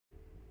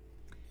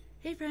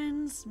Hey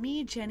friends,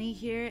 me Jenny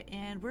here,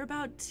 and we're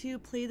about to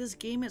play this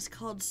game. It's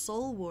called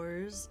Soul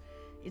Wars.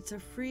 It's a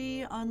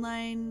free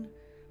online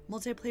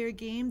multiplayer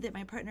game that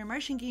my partner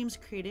Martian Games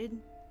created.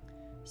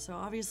 So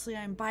obviously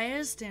I'm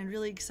biased and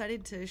really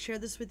excited to share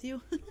this with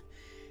you.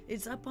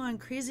 It's up on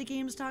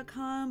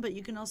crazygames.com, but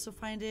you can also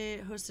find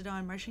it hosted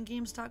on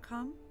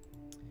martiangames.com.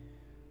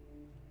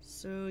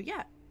 So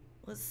yeah,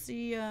 let's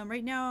see.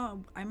 Right now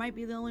I might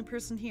be the only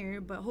person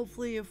here, but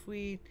hopefully if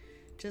we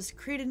just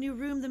create a new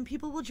room, then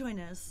people will join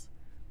us.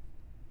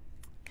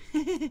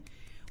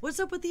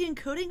 What's up with the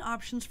encoding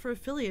options for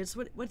affiliates?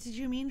 What did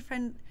you mean,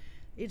 friend?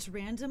 It's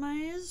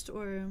randomized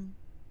or?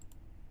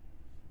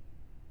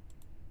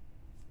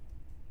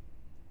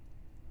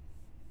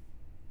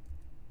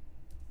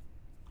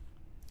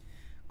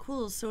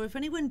 Cool. So if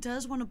anyone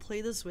does want to play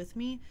this with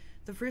me,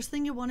 the first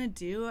thing you want to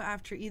do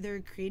after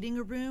either creating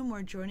a room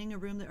or joining a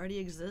room that already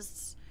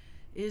exists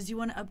is you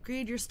want to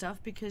upgrade your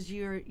stuff, because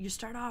you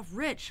start off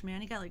rich,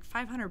 man. You got like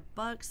 500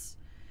 bucks.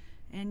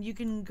 And you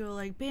can go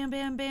like, bam,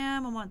 bam,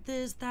 bam, I want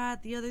this,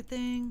 that, the other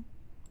thing.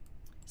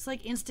 It's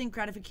like instant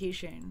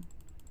gratification.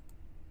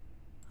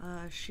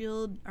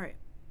 Shield, all right.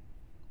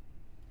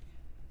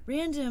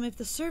 Random, if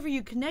the server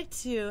you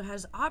connect to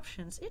has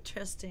options.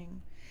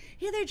 Interesting.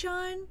 Hey there,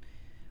 John.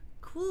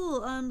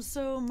 Cool,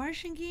 so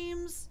Martian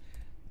Games,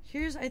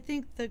 here's, I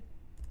think, the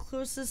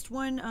closest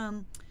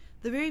one.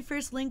 The very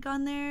first link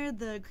on there,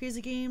 the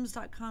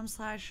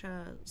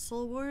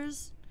crazygames.com/Soul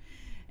Wars.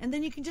 And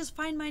then you can just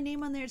find my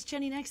name on there. It's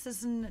Jenny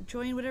Nexus, and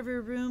join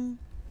whatever room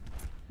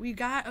we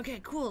got. Okay,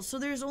 cool. So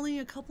there's only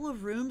a couple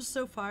of rooms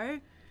so far.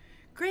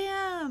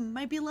 Graham,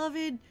 my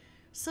beloved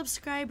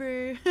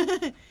subscriber,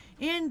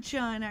 and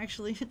John,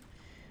 actually,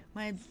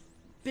 my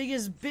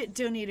biggest bit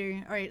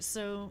donator. All right,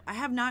 so I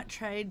have not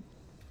tried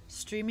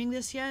streaming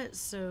this yet.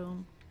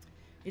 So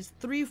it's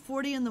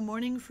 3:40 in the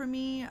morning for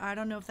me. I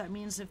don't know if that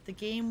means if the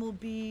game will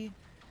be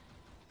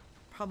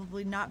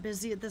probably not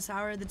busy at this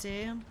hour of the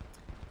day.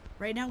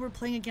 Right now we're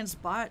playing against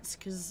bots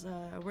because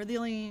we're the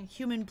only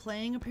human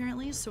playing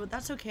apparently, so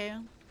that's okay.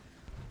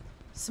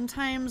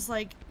 Sometimes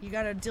like you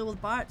gotta deal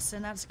with bots,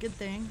 and that's a good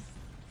thing.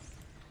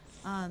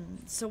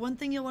 So one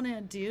thing you'll want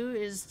to do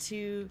is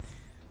to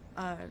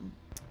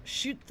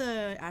shoot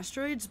the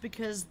asteroids,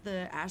 because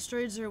the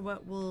asteroids are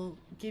what will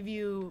give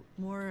you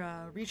more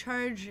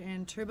recharge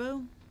and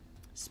turbo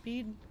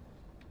speed.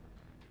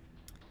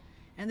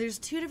 And there's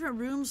two different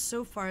rooms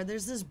so far.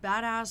 There's this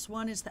badass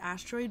one, it's the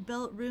asteroid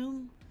belt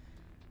room.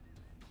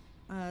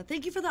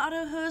 Thank you for the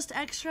auto host,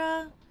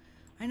 Extra.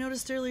 I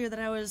noticed earlier that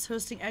I was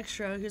hosting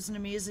Extra, who's an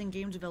amazing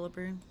game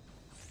developer.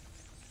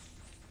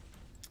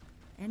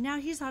 And now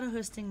he's auto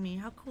hosting me.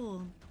 How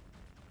cool.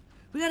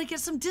 We gotta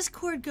get some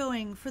Discord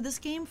going for this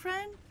game,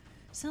 friend.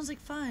 Sounds like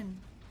fun.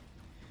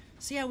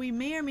 So yeah, we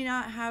may or may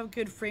not have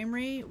good frame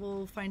rate.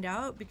 We'll find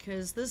out,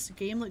 because this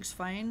game looks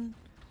fine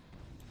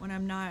when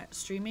I'm not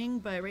streaming,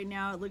 but right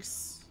now it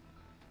looks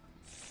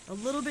a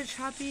little bit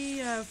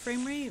choppy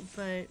frame rate,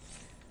 but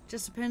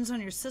just depends on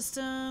your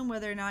system,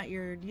 whether or not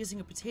you're using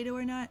a potato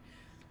or not.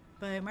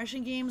 But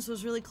Martian Games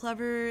was really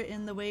clever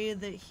in the way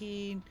that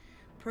he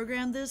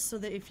programmed this, so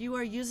that if you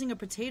are using a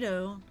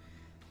potato,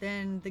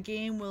 then the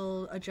game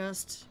will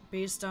adjust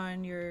based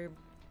on your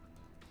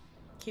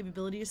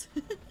capabilities.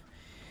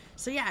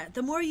 So yeah,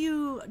 the more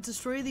you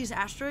destroy these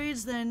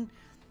asteroids, then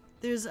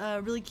there's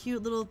a really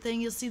cute little thing.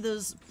 You'll see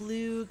those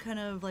blue kind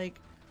of like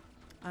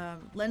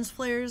lens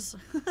flares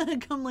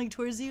come like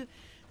towards you.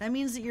 That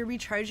means that you're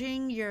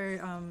recharging your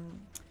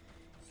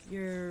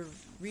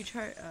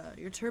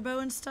turbo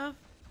and stuff.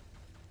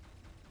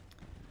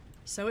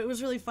 So it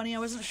was really funny. I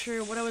wasn't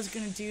sure what I was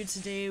gonna do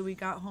today. We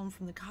got home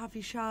from the coffee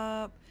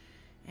shop,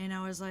 and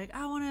I was like,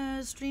 I want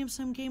to stream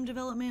some game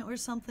development or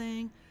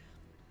something.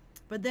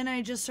 But then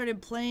I just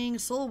started playing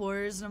Soul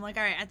Wars, and I'm like,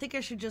 all right, I think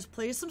I should just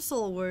play some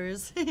Soul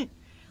Wars.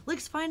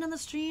 Looks fine on the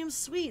stream.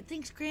 Sweet,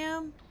 thanks,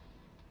 Graham.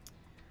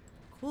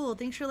 Cool,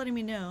 thanks for letting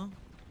me know.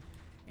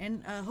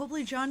 And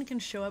hopefully John can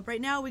show up. Right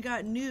now we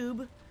got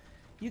Noob.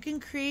 You can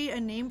create a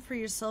name for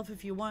yourself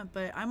if you want,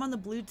 but I'm on the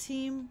blue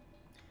team,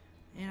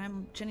 and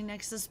I'm Jenny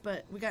Nexus,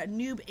 but we got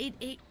Noob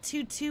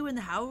 8822 in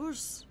the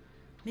house.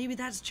 Maybe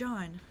that's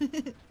John.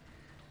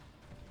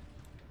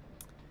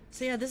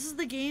 So yeah, this is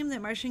the game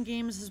that Martian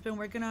Games has been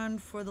working on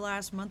for the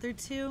last month or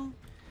two.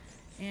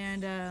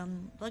 And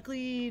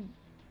luckily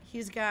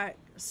he's got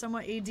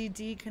somewhat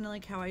ADD, kind of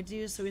like how I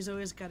do, so he's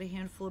always got a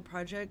handful of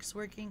projects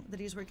that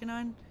he's working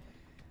on.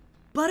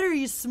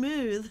 Buttery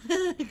smooth.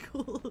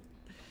 Cool.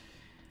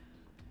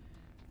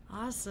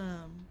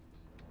 Awesome.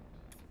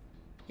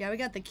 Yeah, we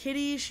got the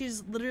kitty.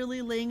 She's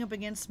literally laying up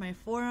against my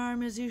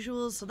forearm as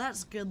usual, so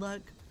that's good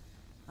luck.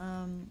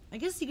 I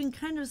guess you can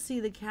kind of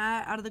see the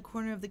cat out of the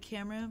corner of the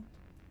camera.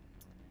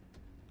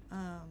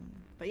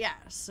 But yeah,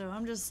 so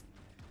I'm just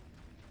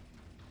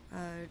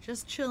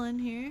chilling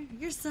here.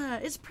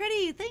 It's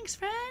pretty. Thanks,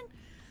 friend.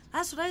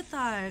 That's what I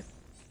thought.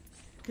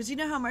 Because you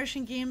know how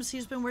Martian Games,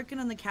 he's been working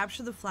on the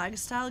Capture the Flag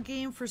style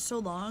game for so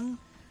long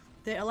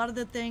that a lot of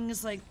the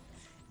things like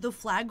the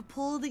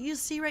flagpole that you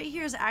see right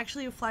here is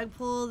actually a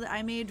flagpole that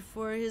I made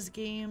for his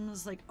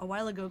games like a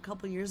while ago, a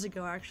couple years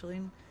ago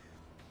actually.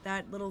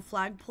 That little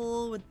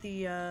flagpole with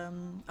the, oh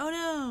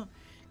no!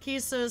 Okay,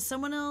 so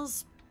someone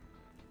else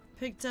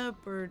picked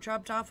up or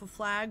dropped off a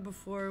flag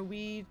before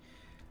we...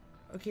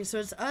 Okay, so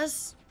it's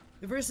us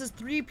versus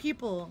 3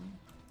 people.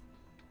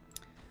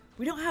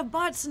 We don't have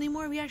bots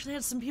anymore. We actually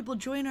had some people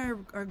join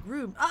our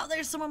group. Oh,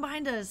 there's someone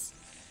behind us.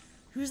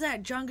 Who's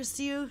that? John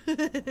Castillo?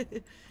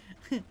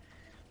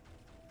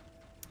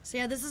 So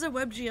yeah, this is a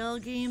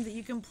WebGL game that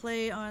you can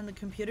play on the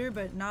computer,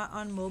 but not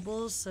on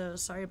mobile, so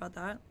sorry about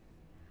that.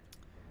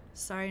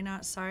 Sorry,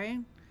 not sorry.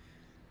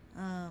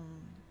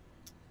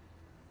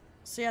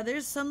 So yeah,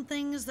 there's some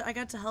things that I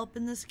got to help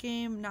in this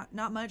game.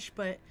 Not much,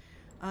 but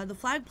the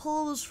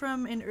flagpole was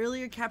from an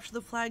earlier Capture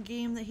the Flag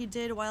game that he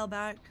did a while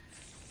back.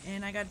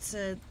 And I got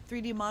to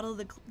 3D model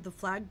the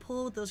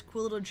flagpole with those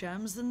cool little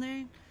gems in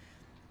there.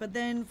 But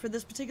then for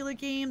this particular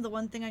game, the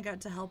one thing I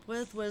got to help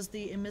with was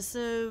the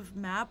emissive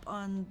map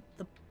on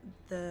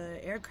the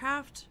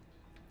aircraft,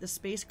 the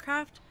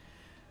spacecraft.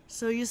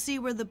 So you see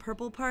where the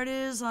purple part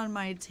is on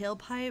my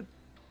tailpipe,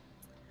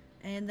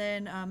 and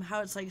then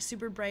how it's like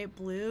super bright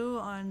blue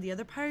on the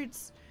other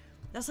parts.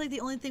 That's like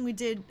the only thing we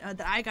did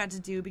that I got to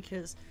do,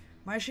 because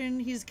Martian,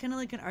 he's kind of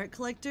like an art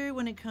collector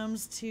when it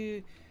comes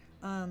to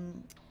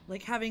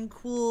like having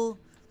cool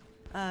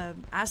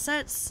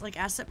assets, like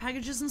asset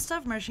packages and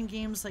stuff. Martian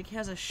Games, like, he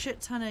has a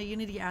shit ton of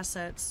Unity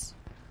assets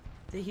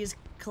that he's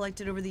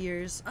collected over the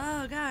years.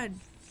 Oh god.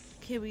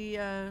 Okay, we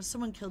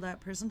someone killed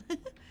that person.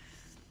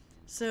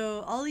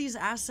 So all these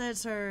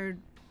assets are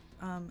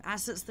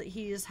assets that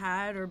he has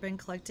had or been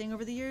collecting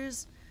over the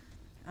years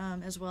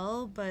as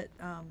well, but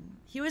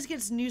he always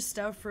gets new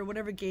stuff for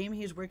whatever game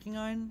he's working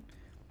on.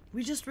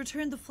 We just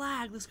returned the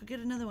flag. Let's go get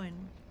another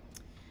one.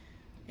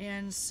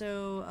 And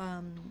so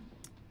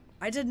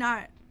I did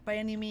not by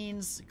any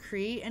means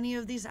create any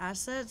of these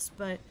assets,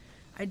 but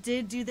I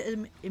did do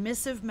the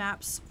emissive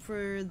maps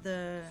for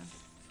the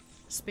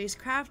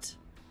spacecraft.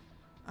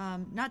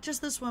 Not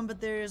just this one,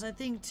 but there's, I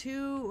think,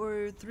 2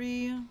 or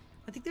 3,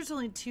 I think there's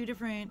only 2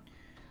 different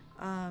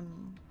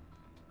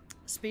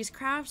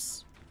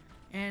spacecrafts,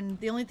 and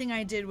the only thing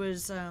I did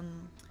was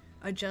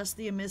adjust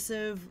the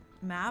emissive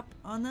map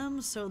on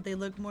them so they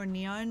look more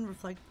neon,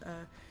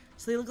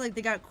 so they look like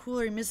they got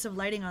cooler emissive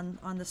lighting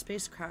on the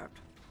spacecraft.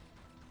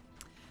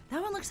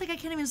 That one looks like I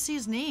can't even see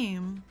his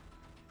name.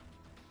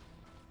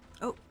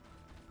 Oh,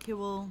 okay,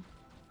 well,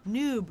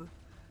 Noob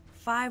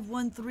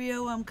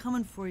 5130, I'm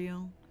coming for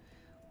you.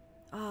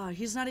 Oh,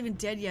 he's not even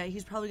dead yet.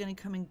 He's probably gonna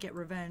come and get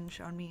revenge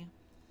on me.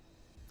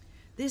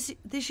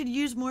 They should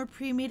use more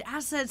pre-made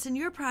assets in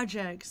your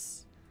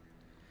projects.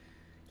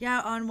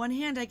 Yeah, on one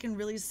hand, I can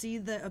really see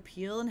the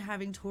appeal in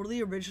having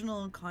totally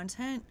original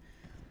content,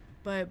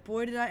 but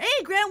boy did I...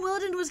 Hey, Graham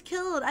Weldon was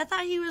killed! I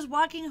thought he was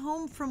walking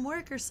home from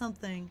work or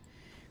something.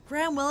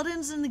 Graham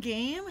Weldon's in the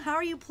game? How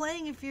are you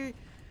playing if you're...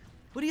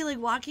 What are you, like,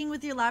 walking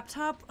with your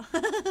laptop?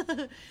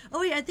 Oh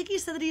wait, I think he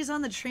said that he's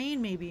on the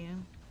train, maybe.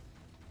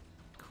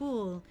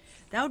 Cool.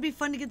 That would be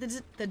fun to get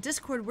the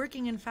Discord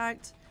working, in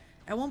fact.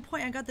 At one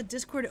point, I got the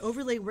Discord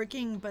overlay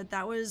working, but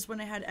that was when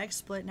I had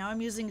XSplit. Now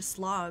I'm using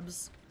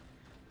slobs.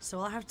 So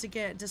I'll have to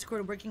get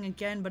Discord working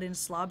again, but in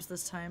slobs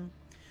this time.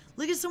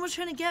 Look at someone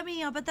trying to get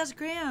me. I'll bet that's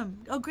Graham.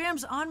 Oh,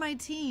 Graham's on my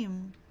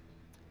team.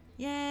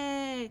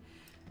 Yay.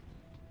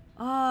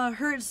 Oh,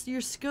 hurts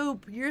your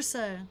scope,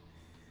 Yursa.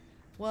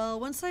 Well,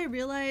 once I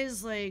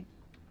realized, like,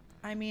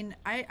 I mean,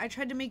 I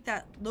tried to make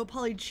that low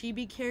poly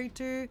chibi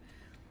character,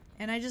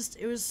 and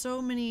it was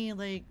so many,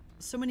 like,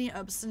 so many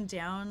ups and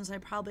downs. I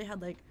probably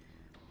had, like,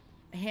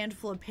 a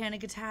handful of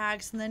panic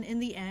attacks, and then in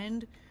the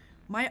end,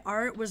 my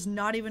art was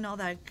not even all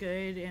that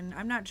good. And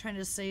I'm not trying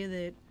to say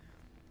that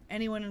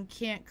anyone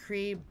can't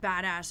create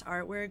badass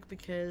artwork,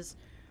 because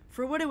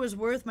for what it was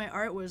worth, my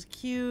art was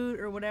cute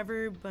or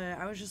whatever, but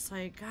I was just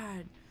like,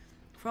 God,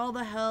 for all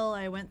the hell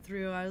I went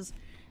through, I was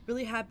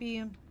really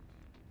happy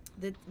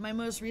that my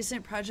most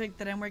recent project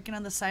that I'm working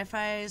on, the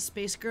Sci-Fi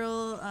Space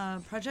Girl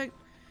project,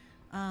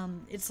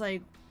 it's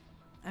like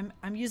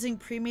I'm using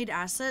pre-made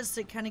assets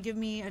to kind of give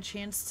me a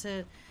chance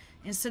to,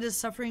 instead of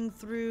suffering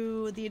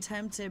through the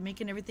attempt at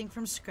making everything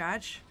from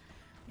scratch,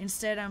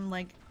 instead I'm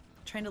like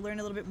trying to learn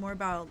a little bit more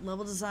about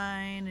level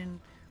design and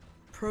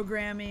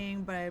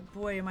programming, but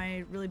boy am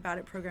I really bad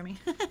at programming.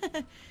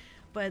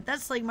 But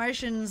that's like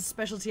Martian's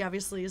specialty,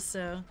 obviously,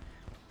 so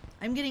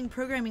I'm getting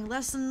programming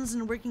lessons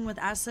and working with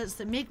assets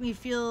that make me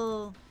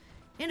feel,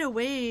 in a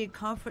way,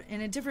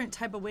 in a different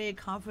type of way,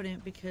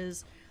 confident,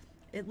 because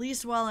at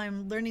least while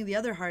I'm learning the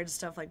other hard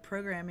stuff like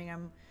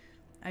programming,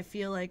 I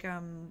feel like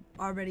I'm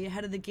already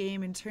ahead of the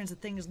game in terms of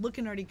things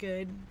looking already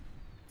good.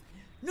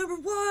 Number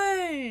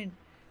 1!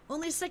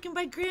 Only second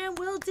by Graham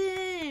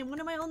Weldon! One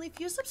of my only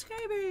few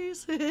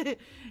subscribers!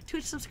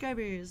 Twitch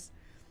subscribers.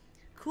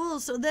 Cool,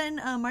 so then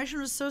Martian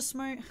was so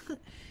smart.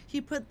 He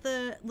put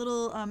the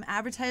little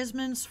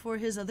advertisements for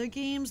his other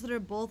games that are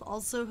both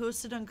also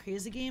hosted on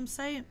Crazy Games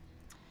site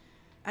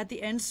at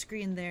the end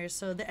screen there.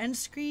 So the end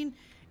screen,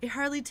 it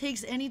hardly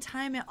takes any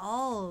time at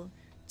all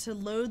to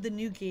load the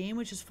new game,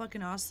 which is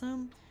fucking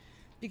awesome.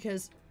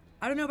 Because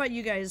I don't know about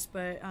you guys,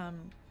 but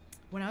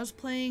when I was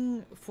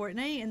playing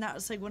Fortnite, and that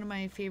was like one of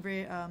my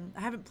favorite, I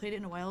haven't played it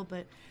in a while,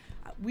 but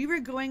we were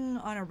going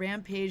on a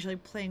rampage,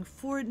 like playing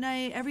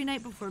Fortnite every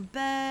night before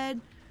bed.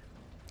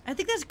 I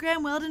think that's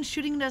Graham Weldon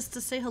shooting at us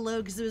to say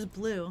hello because it was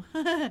blue.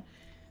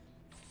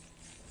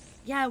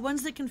 Yeah,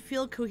 ones that can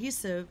feel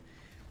cohesive.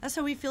 That's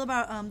how we feel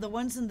about the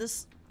ones in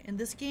this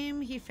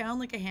game. He found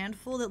like a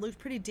handful that looked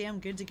pretty damn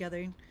good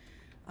together.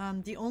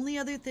 The only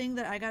other thing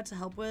that I got to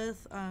help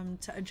with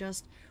to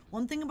adjust,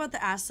 one thing about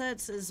the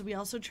assets is we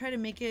also try to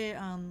make it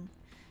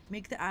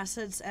make the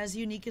assets as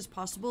unique as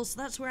possible.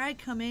 So that's where I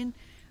come in.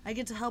 I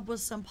get to help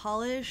with some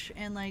polish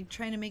and like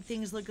trying to make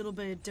things look a little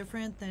bit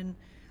different than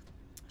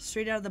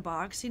straight out of the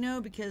box, you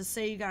know, because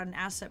say you got an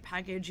asset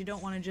package, you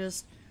don't want to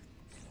just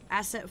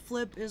asset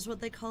flip is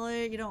what they call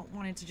it. You don't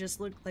want it to just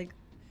look like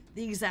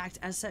the exact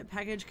asset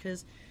package,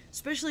 because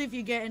especially if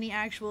you get any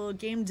actual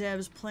game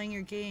devs playing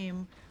your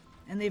game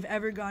and they've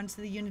ever gone to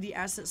the Unity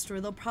asset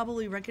store, they'll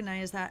probably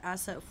recognize that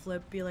asset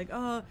flip, be like,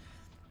 oh,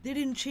 they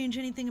didn't change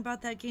anything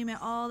about that game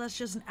at all, that's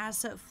just an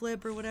asset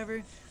flip or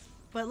whatever.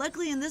 But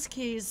luckily in this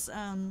case,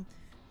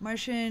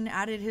 Martian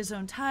added his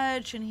own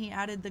touch and he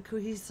added the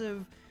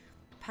cohesive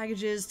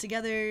packages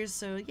together,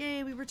 so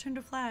yay, we returned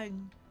a flag.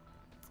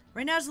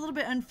 Right now it's a little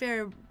bit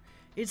unfair.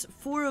 It's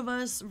 4 of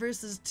us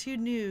versus 2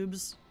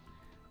 noobs.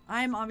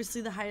 I'm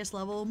obviously the highest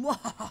level.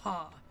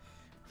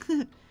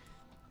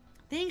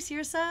 Thanks,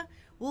 Yursa.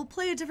 We'll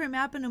play a different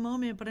map in a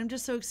moment, but I'm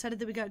just so excited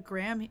that we got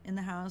Graham in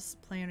the house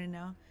playing right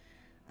now.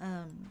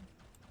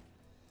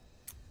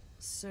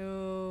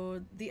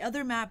 So the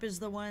other map is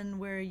the one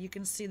where you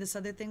can see this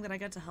other thing that I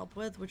got to help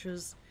with, which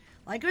was,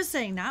 like I was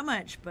saying, not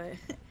much, but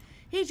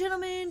hey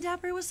gentlemen,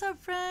 Dapper, what's up,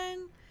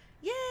 friend?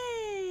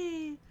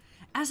 Yay!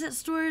 Asset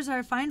stores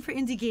are fine for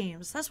indie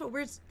games. That's what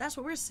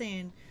we're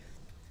saying.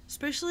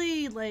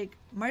 Especially like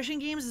Martian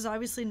Games is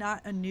obviously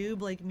not a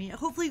noob like me.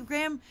 Hopefully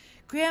Graham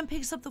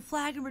picks up the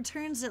flag and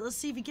returns it. Let's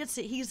see if he gets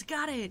it. He's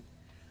got it.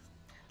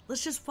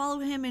 Let's just follow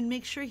him and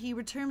make sure he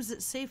returns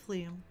it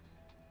safely.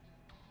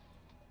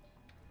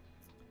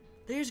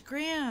 There's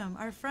Graham,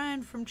 our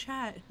friend from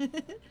chat.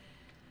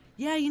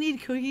 Yeah, you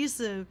need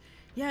cohesive.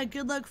 Yeah,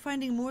 good luck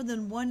finding more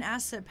than one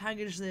asset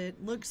package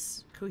that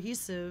looks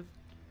cohesive.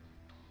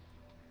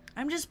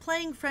 I'm just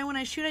playing, friend. When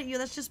I shoot at you,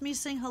 that's just me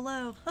saying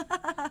hello.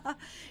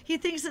 He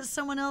thinks it's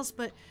someone else,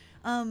 but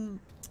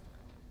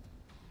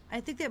I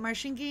think that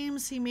Martian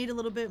Games, he made a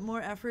little bit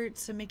more effort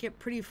to make it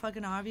pretty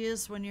fucking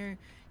obvious when you're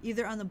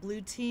either on the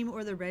blue team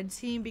or the red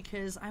team,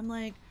 because I'm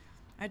like,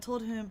 I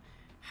told him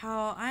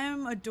how I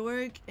am a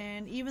dork,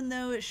 and even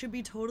though it should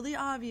be totally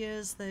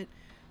obvious that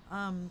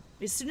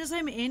as soon as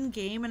I'm in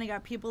game and I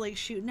got people like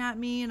shooting at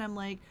me and I'm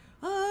like,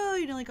 oh,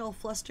 you know, like all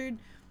flustered,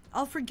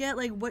 I'll forget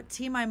like what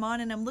team I'm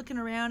on, and I'm looking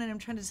around and I'm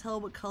trying to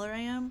tell what color I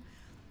am.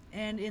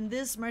 And in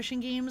this Martian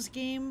Games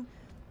game,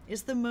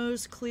 it's the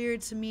most clear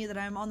to me that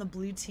I'm on the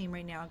blue team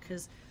right now,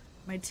 because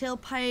my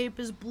tailpipe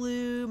is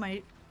blue,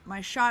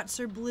 my shots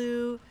are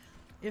blue.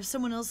 If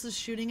someone else is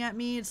shooting at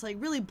me, it's like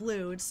really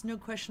blue. It's no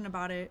question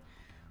about it.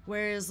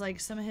 Whereas like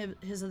some of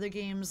his other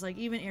games, like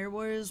even Air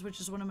Wars, which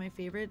is one of my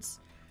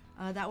favorites,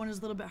 that one is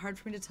a little bit hard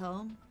for me to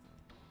tell.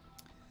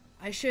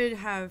 I should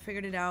have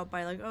figured it out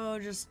by like, oh,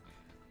 just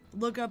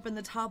look up in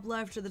the top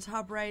left or the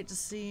top right to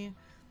see,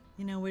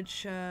 you know,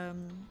 which, you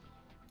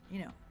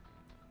know.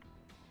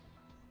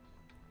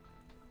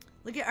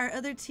 Look at our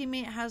other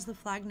teammate has the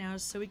flag now,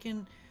 so we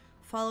can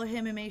follow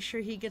him and make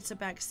sure he gets it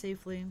back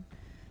safely.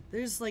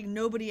 There's like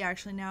nobody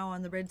actually now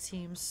on the red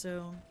team,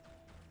 so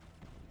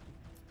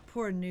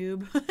poor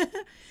noob.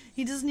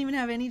 He doesn't even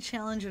have any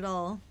challenge at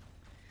all.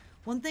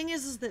 One thing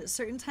is that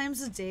certain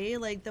times of day,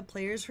 like the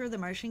players for the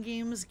Martian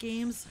games,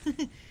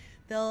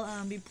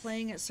 they'll be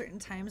playing at certain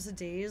times of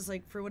days.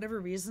 Like for whatever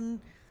reason,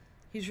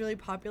 he's really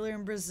popular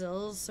in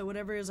Brazil, so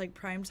whatever is like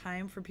prime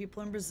time for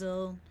people in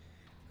Brazil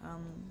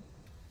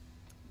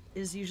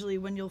is usually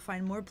when you'll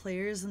find more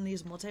players in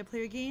these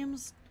multiplayer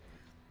games.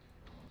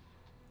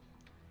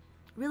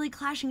 Really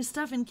clashing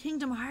stuff in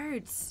Kingdom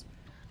Hearts.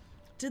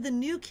 Did the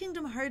new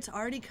Kingdom Hearts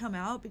already come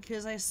out?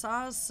 Because I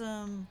saw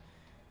some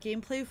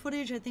gameplay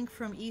footage, I think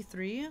from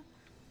E3.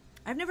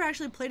 I've never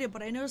actually played it,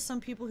 but I know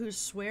some people who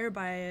swear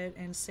by it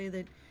and say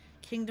that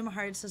Kingdom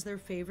Hearts is their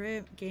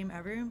favorite game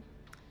ever.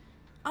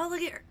 Oh,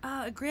 look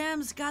at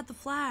Graham's got the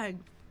flag.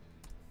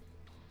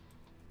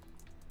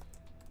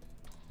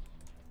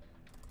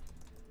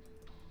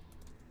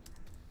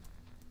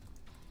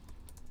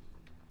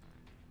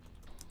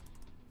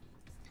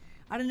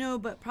 I don't know,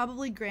 but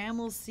probably Graham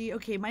will see.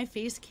 Okay, my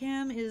face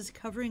cam is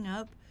covering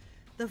up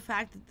the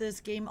fact that this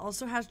game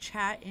also has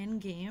chat in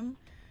game.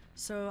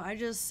 So I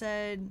just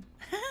said,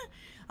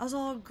 I was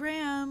all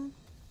Graham,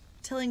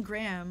 telling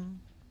Graham,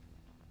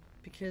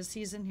 because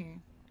he's in here.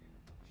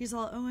 He's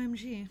all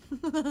OMG.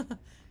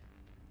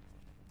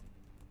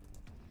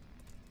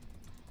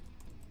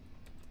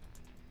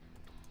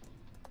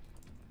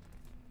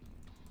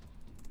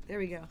 There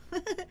we go.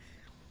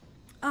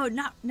 Oh,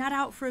 not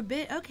out for a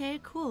bit? Okay,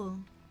 cool.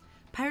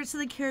 Pirates of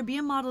the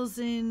Caribbean models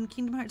in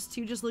Kingdom Hearts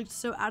 2 just looked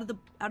so out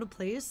of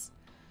place.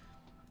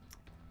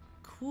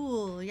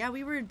 Cool. Yeah,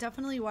 we were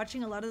definitely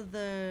watching a lot of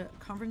the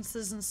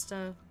conferences and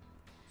stuff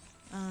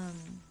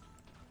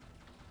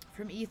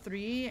from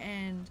E3,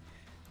 and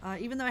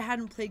even though I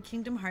hadn't played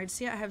Kingdom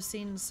Hearts yet, I have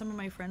seen some of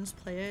my friends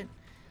play it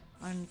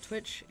on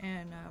Twitch,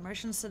 and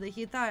Martian said that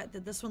he thought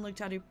that this one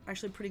looked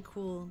actually pretty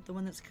cool, the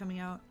one that's coming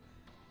out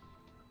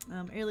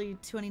early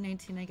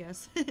 2019, I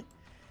guess.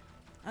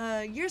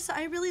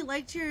 I really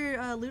liked your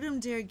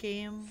Ludum Dare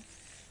game.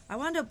 I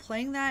wound up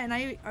playing that, and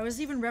I was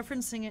even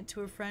referencing it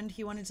to a friend.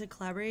 He wanted to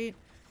collaborate,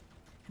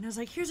 and I was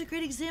like, here's a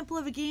great example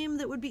of a game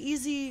that would be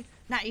easy.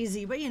 Not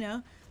easy, but you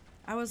know.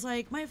 I was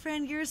like, my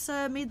friend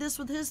Yursa made this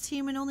with his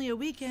team in only a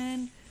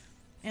weekend,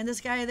 and this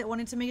guy that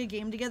wanted to make a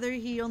game together,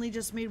 he only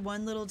just made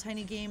one little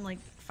tiny game like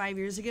 5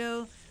 years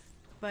ago.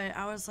 But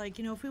I was like,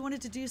 you know, if we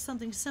wanted to do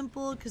something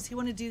simple, because he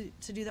wanted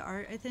to do the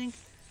art, I think,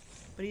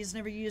 but he's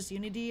never used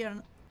Unity. I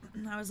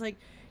was like,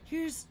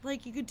 here's,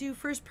 like, you could do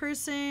first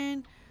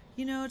person,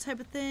 you know, type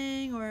of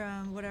thing, or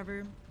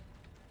whatever.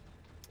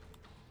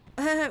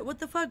 What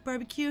the fuck,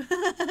 barbecue?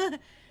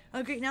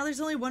 Oh, great, now there's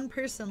only one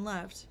person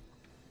left.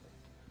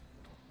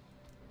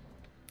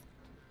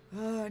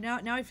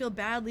 Now I feel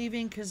bad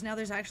leaving, because now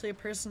there's actually a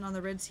person on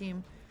the red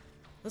team.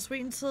 Let's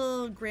wait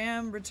until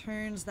Graham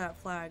returns that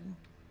flag.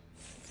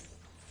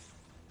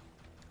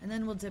 And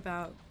then we'll dip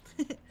out.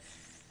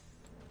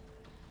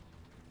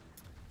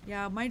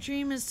 Yeah, my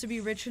dream is to be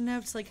rich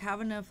enough to like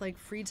have enough like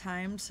free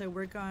time to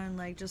work on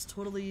like just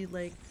totally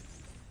like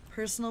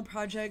personal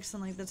projects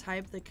and like the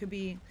type that could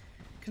be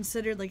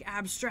considered like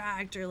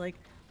abstract or like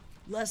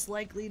less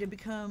likely to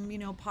become, you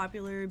know,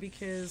 popular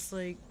because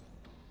like,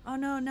 oh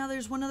no, now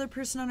there's one other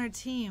person on our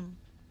team.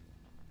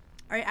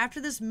 All right,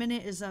 after this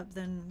minute is up,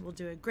 then we'll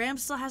do it. Graham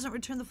still hasn't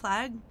returned the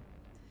flag?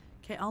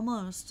 Okay,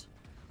 almost.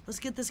 Let's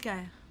get this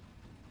guy.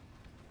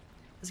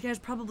 This guy's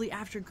probably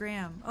after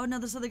Graham. Oh no,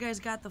 this other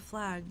guy's got the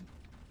flag.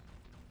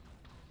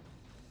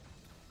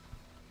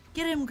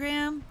 Get him,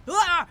 Graham.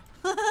 Ah!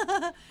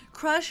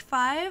 Crush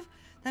 5?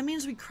 That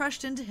means we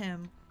crushed into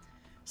him.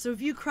 So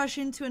if you crush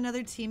into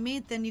another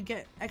teammate, then you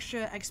get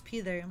extra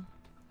XP there.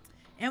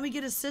 And we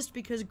get assist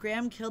because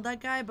Graham killed that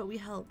guy, but we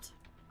helped.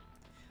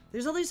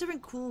 There's all these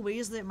different cool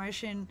ways that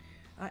Martian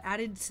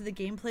added to the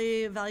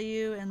gameplay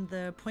value and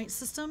the point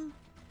system,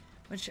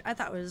 which I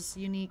thought was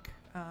unique.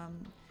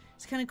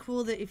 It's kind of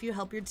cool that if you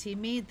help your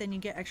teammate, then you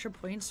get extra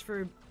points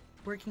for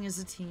working as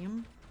a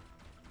team.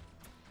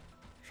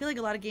 I feel like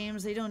a lot of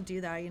games, they don't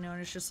do that, you know,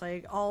 and it's just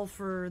like all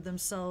for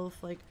themselves,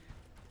 like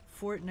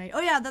Fortnite.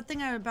 Oh yeah, that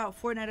thing about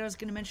Fortnite I was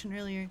going to mention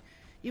earlier.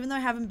 Even though I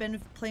haven't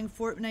been playing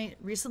Fortnite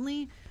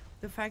recently,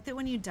 the fact that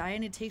when you die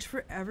and it takes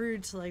forever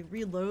to like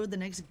reload the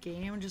next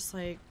game, just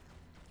like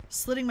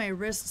slitting my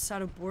wrists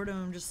out of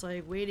boredom, just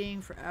like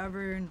waiting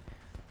forever. And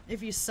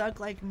if you suck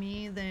like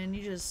me, then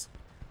you just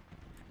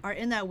are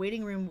in that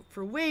waiting room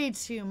for way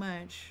too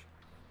much.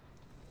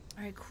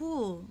 Alright,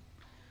 cool.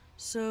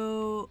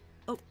 So,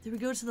 oh, did we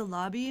go to the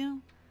lobby?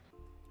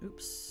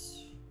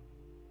 Oops.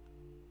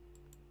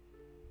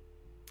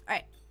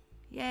 Alright.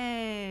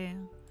 Yay.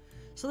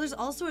 So there's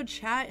also a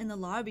chat in the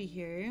lobby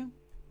here.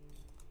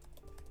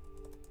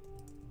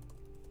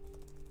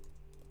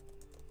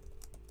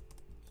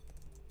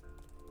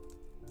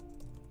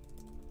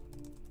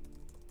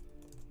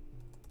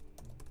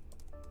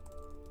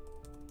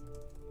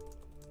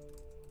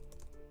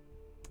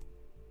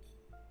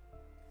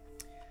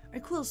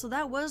 Alright, cool. So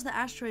that was the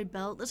asteroid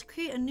belt. Let's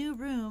create a new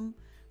room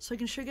so I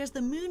can show you guys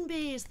the moon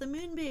base. The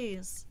moon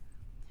base.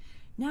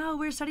 Now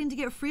we're starting to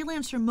get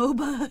Freelancer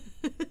MOBA.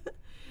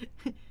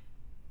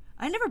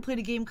 I never played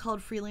a game called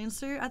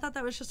Freelancer. I thought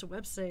that was just a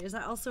website. Is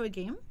that also a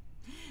game?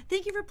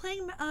 Thank you for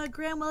playing,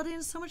 Graham Weldon.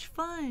 It's so much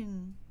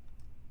fun.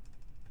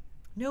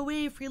 No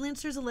way.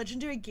 Freelancer is a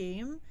legendary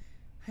game.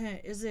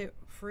 Is it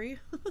free?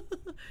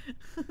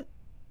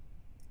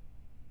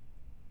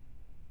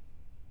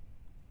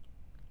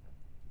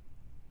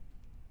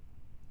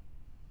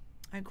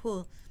 Alright,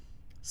 cool.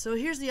 So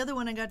here's the other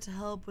one I got to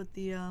help with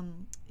the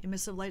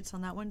emissive lights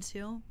on that one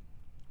too.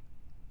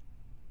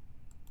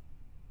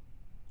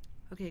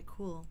 Okay,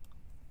 cool.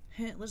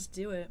 Let's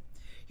do it.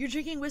 You're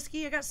drinking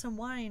whiskey? I got some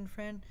wine,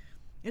 friend.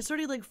 It's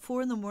already like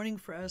 4 in the morning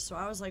for us, so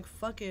I was like,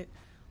 fuck it.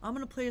 I'm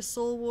gonna play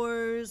Soul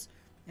Wars,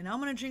 and I'm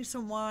gonna drink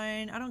some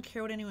wine. I don't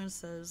care what anyone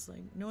says.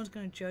 Like, no one's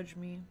gonna judge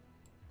me.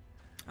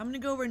 I'm gonna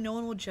go where no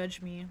one will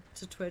judge me,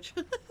 to Twitch.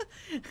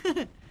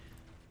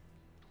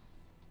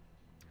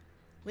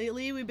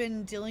 Lately, we've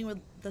been dealing with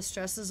the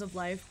stresses of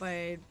life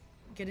by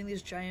getting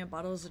these giant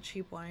bottles of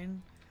cheap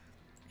wine.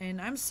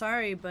 And I'm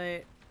sorry,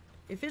 but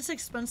if it's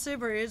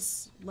expensive or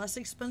it's less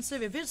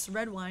expensive, if it's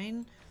red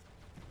wine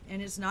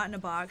and it's not in a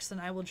box, then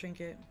I will drink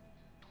it.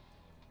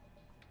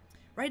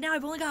 Right now,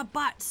 I've only got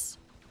bots.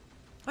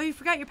 Oh, you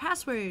forgot your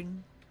password.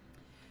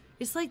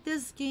 It's like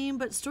this game,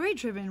 but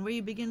story-driven, where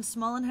you begin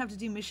small and have to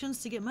do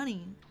missions to get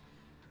money.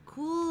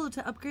 Cool,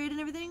 to upgrade and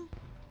everything?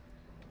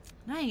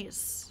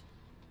 Nice.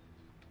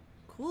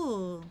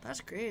 Cool,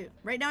 that's great.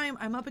 Right now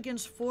I'm up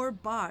against 4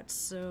 bots,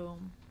 so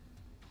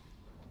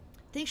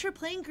Thanks for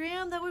playing,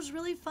 Graham. That was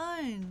really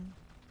fun.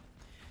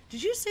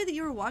 Did you say that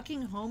you were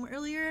walking home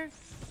earlier?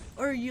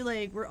 Or you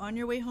like were on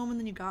your way home and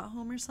then you got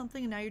home or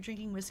something and now you're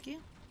drinking whiskey?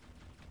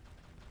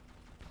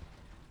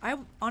 I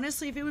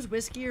honestly, if it was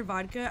whiskey or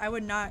vodka, I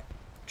would not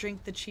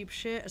drink the cheap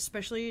shit,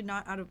 especially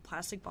not out of a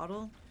plastic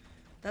bottle.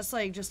 That's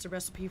like just a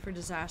recipe for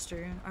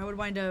disaster. I would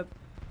wind up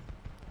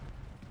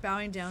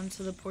bowing down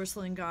to the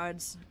porcelain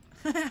gods.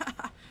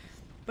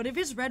 But if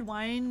it's red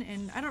wine,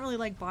 and I don't really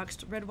like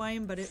boxed red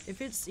wine, but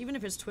if it's, even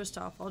if it's twist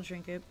off, I'll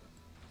drink it.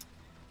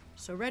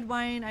 So red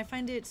wine, I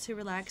find it to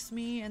relax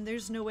me, and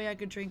there's no way I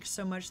could drink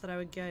so much that I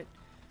would get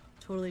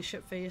totally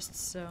shit-faced,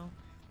 so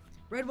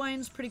red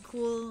wine's pretty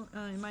cool,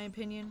 in my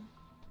opinion.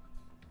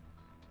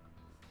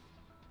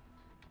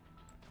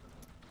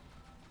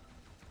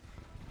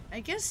 I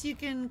guess you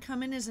can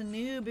come in as a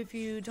noob if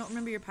you don't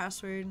remember your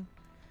password.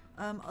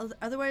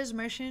 Otherwise,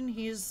 Martian,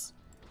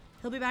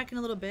 he'll be back in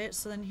a little bit,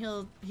 so then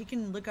he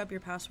can look up your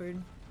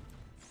password.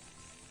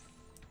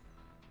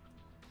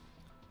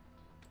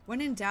 When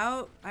in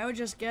doubt, I would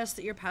just guess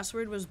that your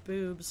password was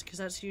boobs, because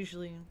that's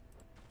usually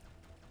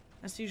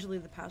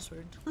the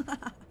password.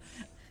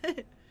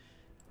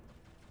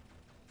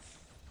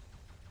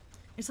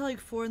 It's like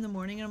 4 in the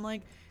morning, and I'm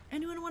like,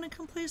 anyone want to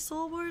come play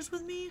Soul Wars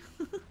with me?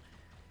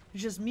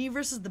 It's just me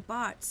versus the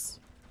bots.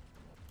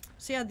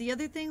 So yeah, the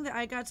other thing that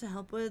I got to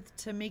help with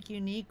to make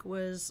unique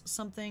was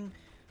something.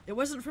 It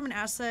wasn't from an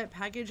asset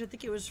package. I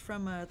think it was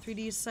from a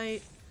 3D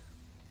site.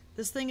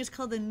 This thing is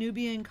called the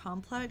Nubian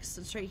Complex.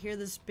 It's right here,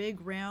 this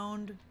big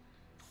round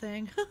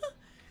thing.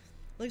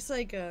 Looks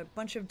like a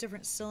bunch of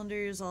different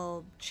cylinders,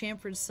 all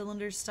chamfered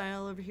cylinder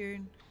style over here.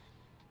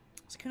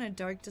 It's kind of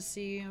dark to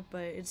see,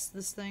 but it's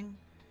this thing.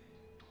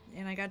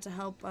 And I got to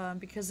help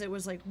because it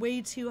was like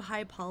way too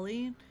high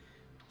poly.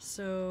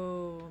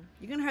 So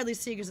you can hardly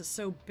see because it's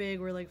so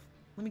big. We're like,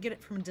 let me get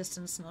it from a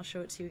distance and I'll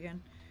show it to you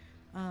again.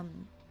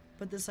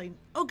 But this like,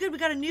 oh good, we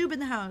got a noob in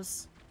the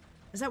house.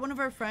 Is that one of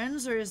our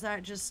friends or is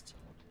that just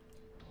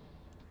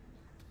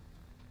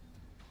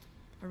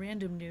a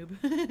random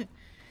noob?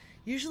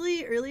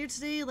 Usually earlier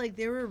today, like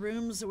there were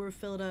rooms that were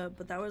filled up,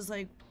 but that was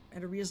like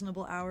at a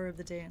reasonable hour of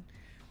the day.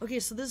 Okay,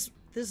 so this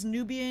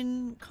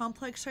Nubian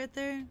complex right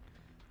there,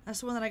 that's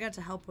the one that I got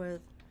to help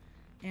with.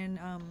 And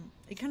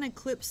it kind of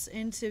clips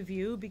into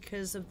view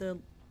because of the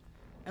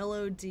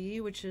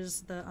LOD, which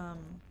is the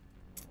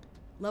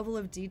level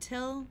of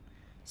detail.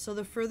 So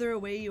the further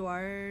away you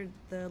are,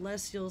 the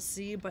less you'll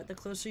see, but the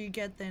closer you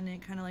get, then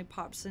it kind of like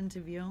pops into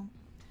view.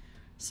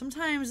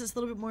 Sometimes it's a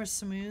little bit more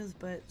smooth,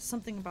 but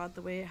something about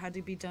the way it had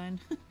to be done.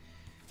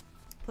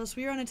 Plus,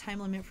 we are on a time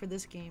limit for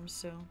this game,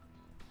 so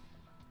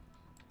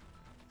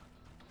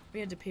we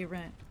had to pay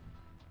rent.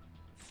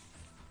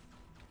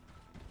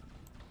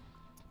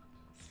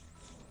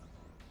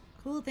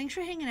 Cool, thanks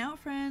for hanging out,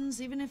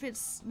 friends. Even if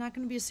it's not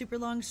going to be a super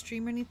long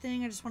stream or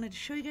anything, I just wanted to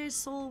show you guys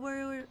Soul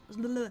Wars.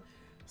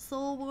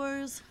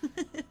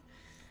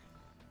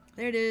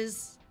 There it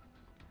is.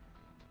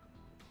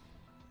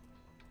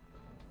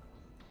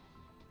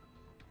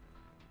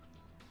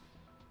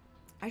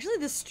 Actually,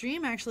 this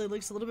stream actually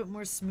looks a little bit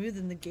more smooth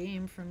than the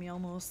game for me,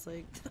 almost.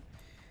 Like,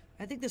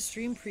 I think the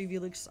stream preview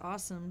looks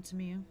awesome to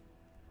me.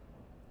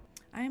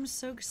 I am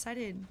so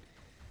excited.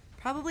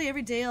 Probably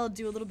every day I'll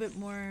do a little bit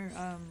more,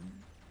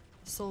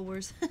 Soul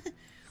Wars.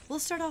 We'll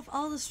start off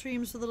all the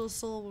streams with little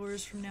Soul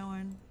Wars from now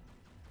on.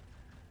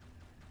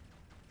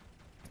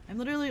 I'm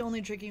literally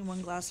only drinking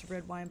 1 glass of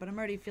red wine, but I'm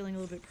already feeling a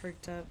little bit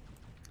perked up.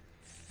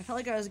 I felt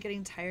like I was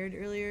getting tired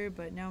earlier,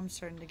 but now I'm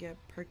starting to get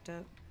perked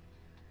up.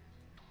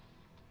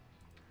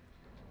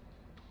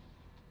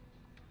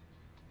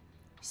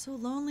 So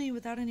lonely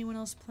without anyone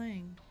else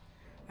playing.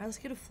 Alright, let's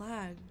get a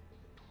flag.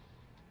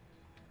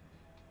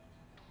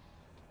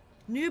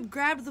 Noob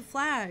grabbed the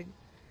flag.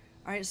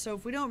 Alright, so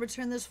if we don't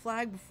return this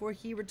flag before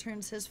he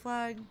returns his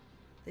flag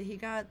that he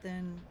got,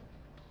 then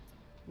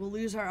we'll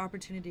lose our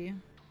opportunity.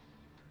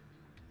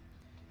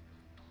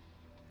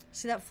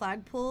 See that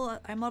flagpole?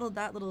 I modeled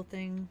that little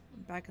thing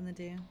back in the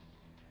day.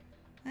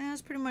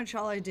 That's pretty much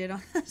all I did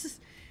on this.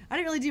 I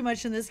didn't really do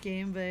much in this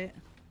game, but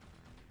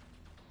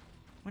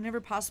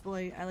whenever possible,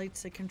 I like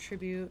to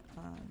contribute.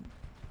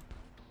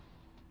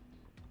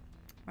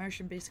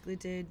 Martian basically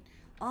did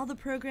all the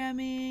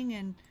programming,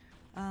 and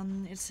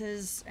it's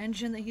his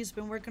engine that he's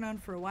been working on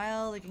for a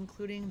while, like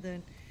including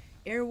the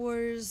Air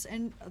Wars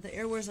and the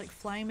Air Wars like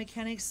flying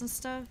mechanics and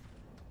stuff.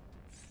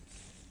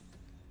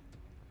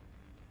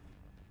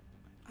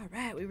 All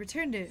right, we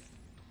returned it.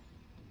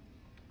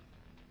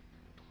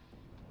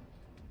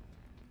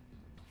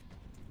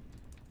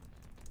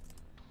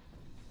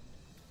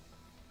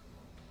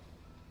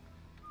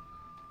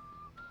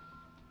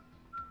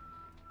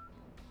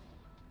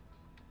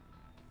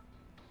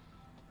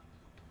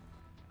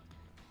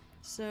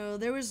 So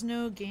there was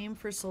no game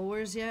for Soul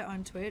Wars yet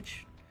on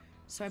Twitch,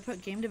 so I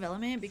put game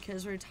development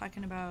because we're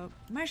talking about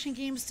Martian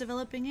Games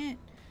developing it.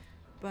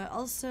 But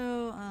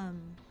also,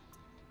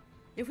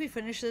 if we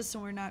finish this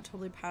and we're not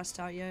totally passed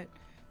out yet,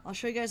 I'll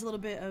show you guys a little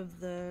bit of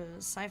the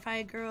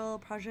Sci-Fi Girl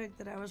project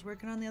that I was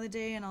working on the other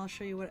day, and I'll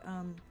show you what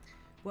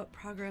what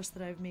progress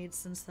that I've made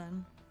since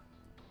then.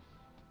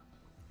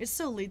 It's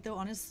so late though,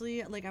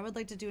 honestly. Like, I would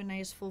like to do a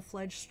nice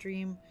full-fledged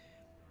stream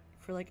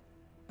for like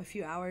a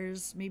few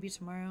hours, maybe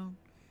tomorrow.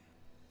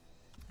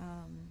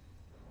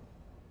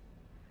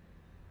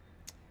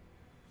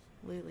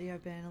 Lately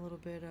I've been a little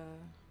bit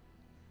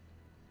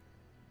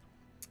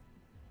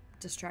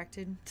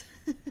distracted.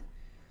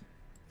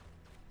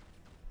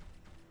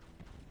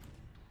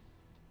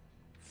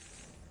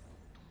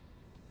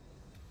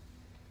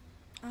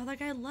 Oh, that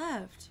guy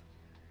left.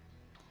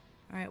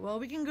 Alright, well,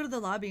 we can go to the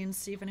lobby and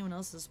see if anyone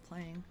else is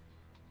playing.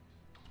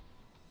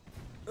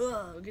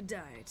 Ugh, good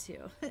die,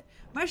 too.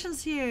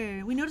 Martian's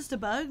here! We noticed a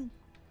bug?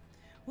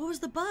 What was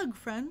the bug,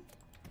 friend?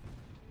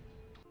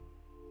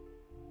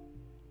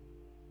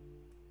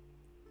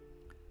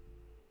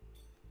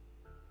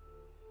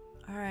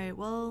 Alright,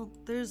 well,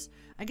 there's...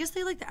 I guess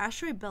they like the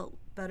asteroid belt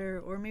better,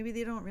 or maybe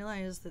they don't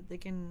realize that they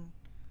can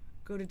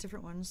go to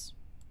different ones.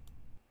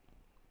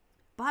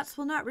 Bots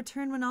will not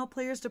return when all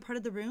players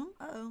departed the room?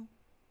 Uh-oh.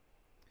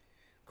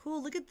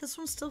 Cool, look at this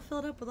one still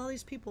filled up with all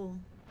these people.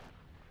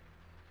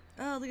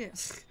 Oh, look at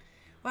it.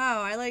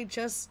 Wow, I like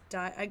just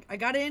died. I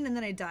got in and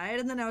then I died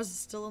and then I was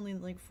still only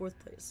in like 4th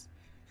place.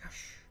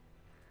 Gosh.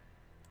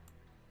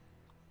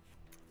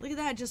 Look at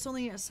that, just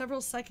only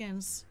several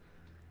seconds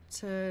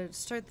to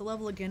start the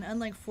level again,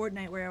 unlike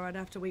Fortnite where I would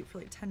have to wait for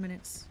like 10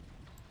 minutes.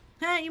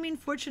 Ha, you mean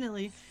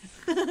fortunately.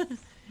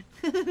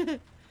 Good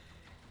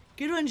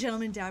one,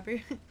 Gentleman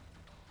Dapper.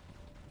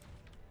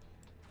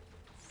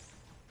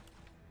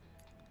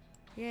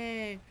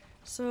 Yay.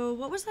 So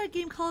what was that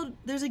game called?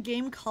 There's a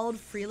game called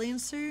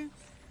Freelancer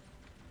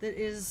that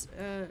is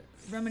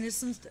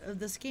reminiscent of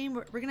this game.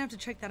 We're gonna have to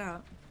check that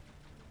out.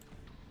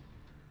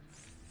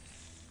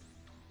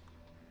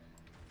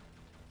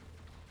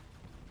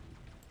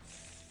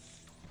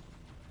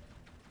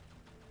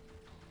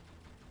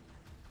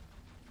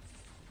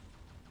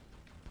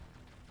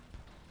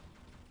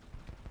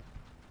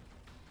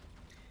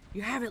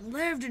 You haven't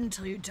lived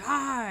until you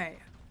die.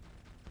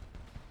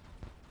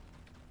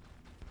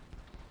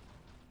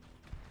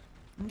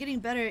 I'm getting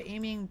better at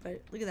aiming,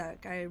 but look at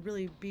that guy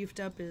really beefed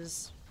up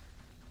his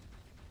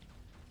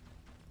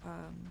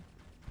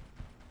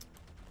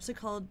what's it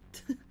called?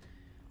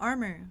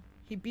 Armor.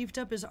 He beefed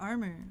up his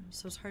armor,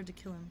 so it's hard to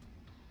kill him.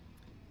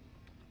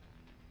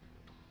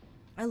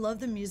 I love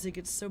the music,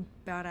 it's so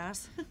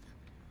badass.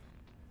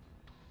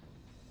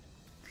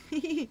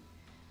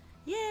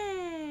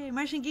 Yay!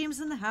 Martian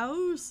Games in the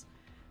house!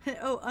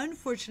 Oh,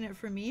 unfortunate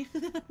for me.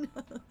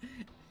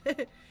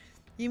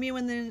 You mean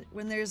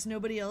when there's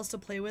nobody else to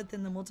play with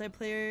in the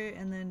multiplayer,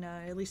 and then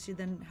at least you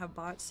then have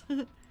bots?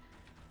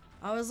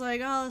 I was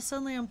like, oh,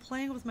 suddenly I'm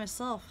playing with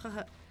myself.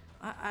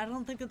 I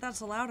don't think that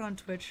that's allowed on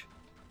Twitch.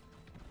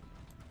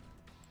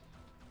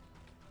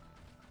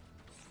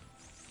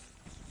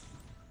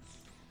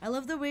 I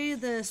love the way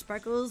the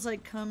sparkles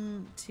like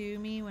come to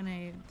me when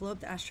I blow up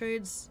the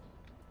asteroids.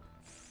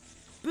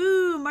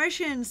 Boo!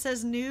 Martian,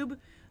 says noob.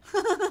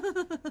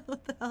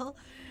 What the hell?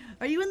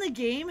 Are you in the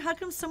game? How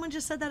come someone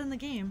just said that in the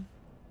game?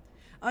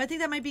 Oh, I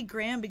think that might be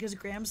Graham, because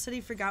Graham said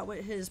he forgot what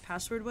his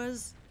password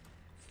was.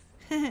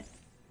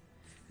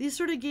 These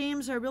sort of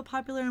games are real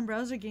popular on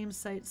browser game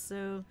sites,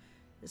 so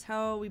it's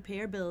how we pay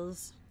our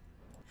bills.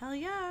 Hell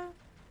yeah!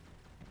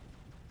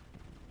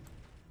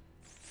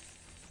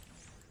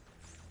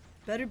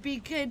 Better be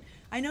good.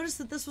 I noticed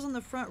that this was on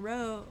the front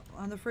row,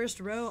 on the first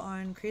row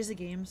on Crazy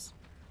Games.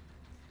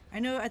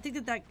 I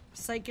think that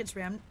site gets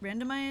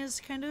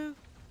randomized, kind of.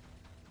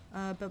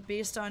 But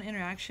based on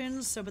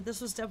interactions, so, but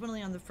this was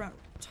definitely on the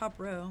top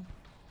row.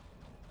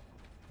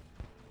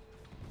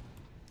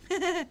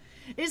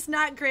 It's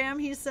not Graham,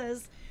 he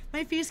says.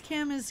 My face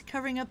cam is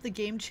covering up the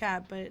game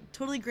chat, but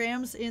totally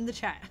Graham's in the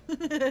chat.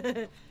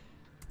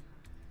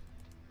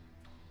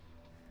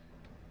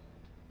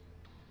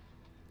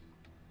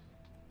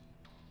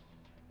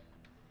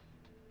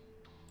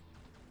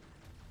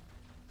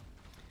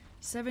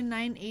 Seven,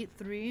 9, 8,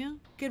 3.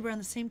 Good, we're on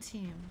the same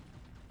team.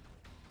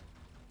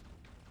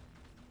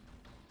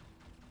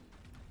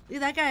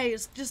 That guy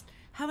is just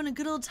having a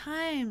good old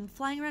time,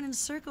 flying around in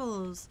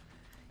circles.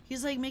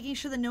 He's like making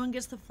sure that no one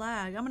gets the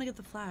flag. I'm gonna get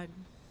the flag.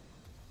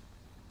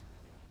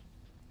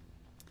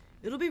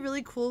 It'll be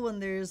really cool when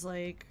there's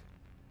like,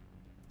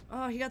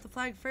 oh, he got the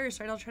flag first,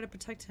 right? I'll try to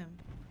protect him.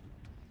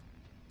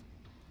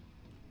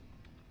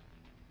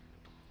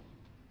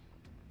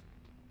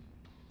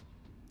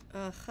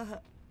 Haha.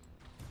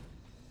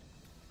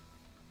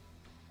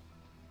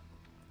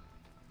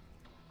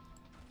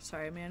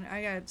 Sorry, man.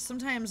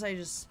 Sometimes I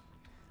just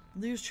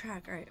lose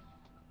track. Alright.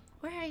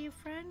 Where are you,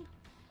 friend?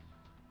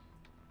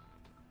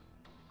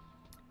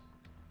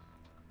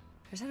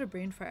 I just had a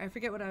brain fart. I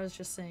forget what I was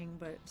just saying,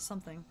 but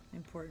something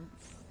important.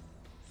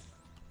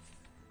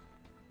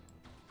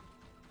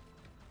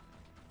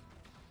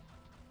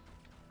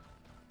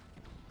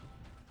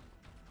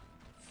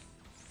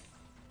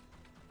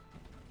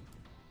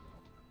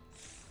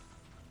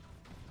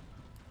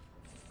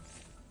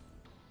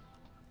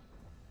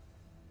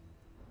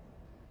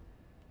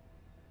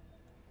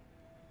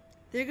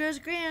 There goes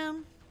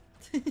Graham.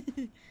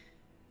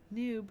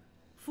 Noob.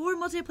 4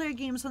 multiplayer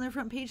games on their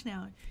front page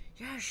now.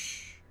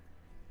 Yes.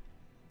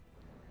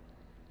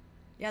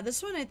 Yeah,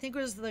 this one I think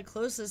was the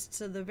closest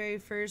to the very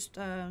first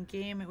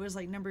game. It was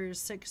like number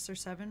 6 or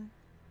 7.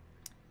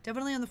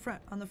 Definitely on the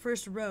front, on the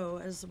first row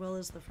as well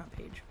as the front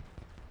page.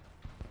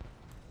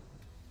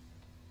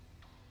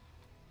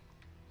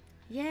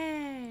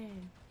 Yay!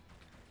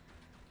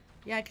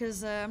 Yeah,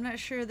 because I'm not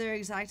sure their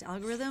exact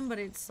algorithm, but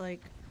it's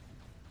like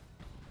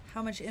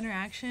how much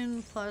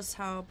interaction plus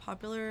how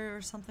popular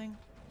or something.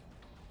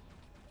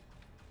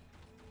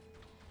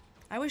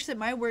 I wish that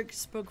my work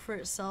spoke for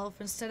itself.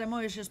 Instead, I'm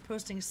always just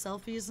posting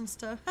selfies and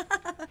stuff.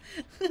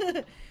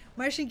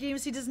 Martian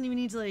Games, he doesn't even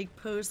need to like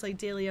post like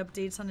daily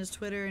updates on his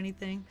Twitter or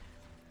anything.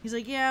 He's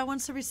like, yeah,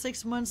 once every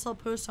 6 months I'll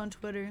post on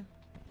Twitter.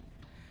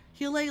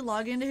 He'll like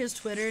log into his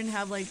Twitter and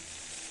have like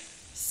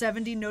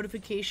 70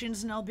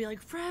 notifications, and I'll be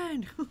like,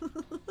 friend.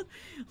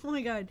 Oh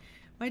my god,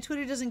 my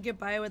Twitter doesn't get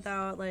by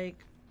without like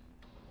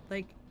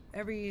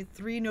every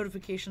 3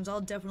 notifications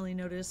I'll definitely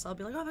notice. I'll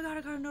be like, oh my god,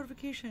 I got a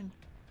notification.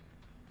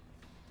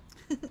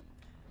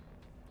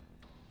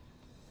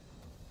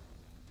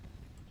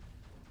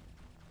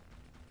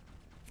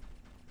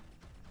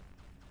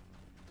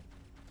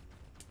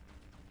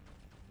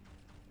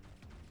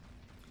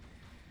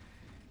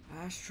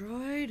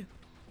 Asteroid.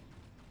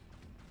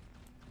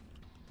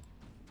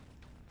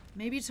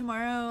 Maybe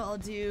tomorrow I'll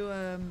do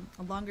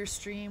a longer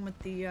stream with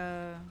the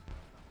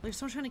like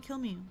someone's trying to kill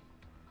me.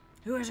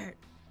 Who is it?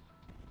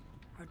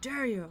 How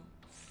dare you?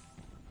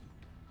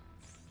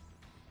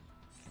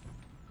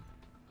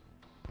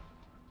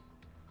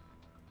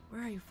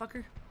 Where are you,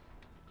 fucker?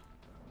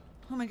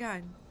 Oh my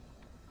god.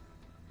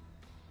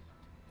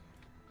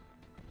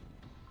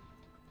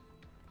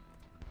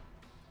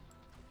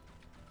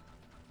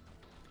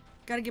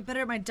 Gotta get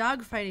better at my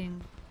dog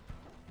fighting.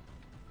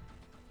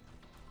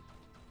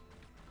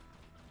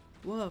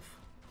 Woof.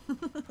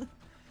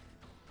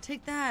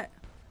 Take that.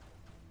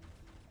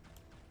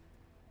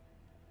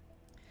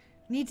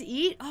 Need to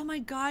eat? Oh my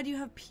god, you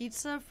have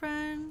pizza,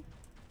 friend?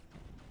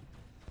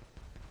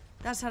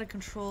 That's out of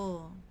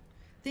control.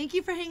 Thank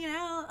you for hanging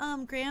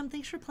out, Graham.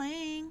 Thanks for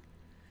playing.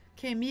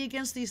 Okay, me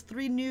against these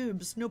 3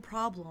 noobs. No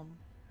problem.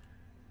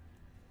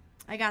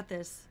 I got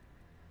this.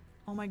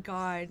 Oh my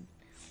god.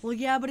 Well,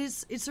 yeah, but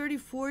it's already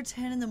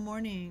 4:10 in the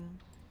morning.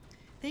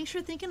 Thanks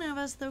for thinking of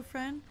us, though,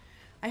 friend.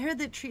 I heard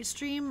that Treat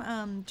Stream,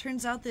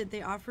 turns out that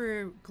they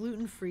offer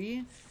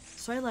gluten-free,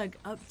 so I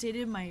like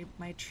updated my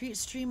Treat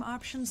Stream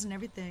options and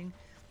everything,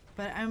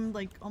 but I'm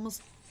like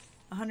almost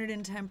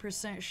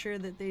 110% sure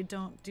that they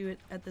don't do it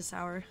at this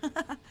hour.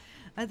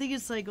 I think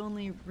it's like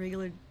only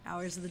regular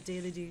hours of the day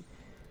they do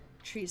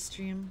Treat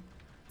Stream.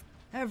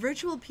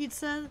 Virtual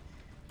pizza.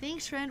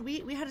 Thanks, friend.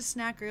 We had a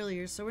snack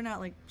earlier, so we're not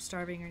like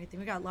starving or anything.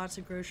 We got lots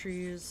of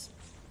groceries.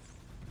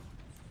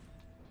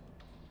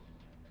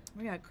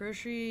 We got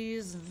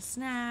groceries and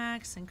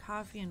snacks and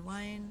coffee and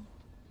wine.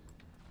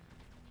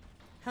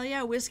 Hell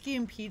yeah, whiskey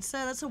and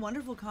pizza. That's a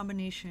wonderful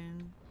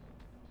combination.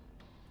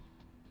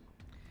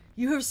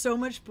 You have so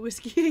much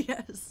whiskey.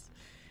 Yes.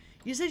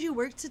 You said you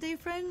worked today,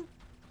 friend?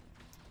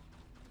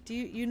 Do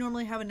you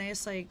normally have a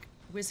nice like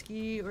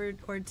whiskey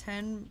or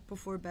 10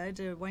 before bed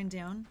to wind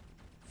down?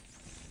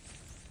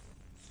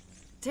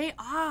 Day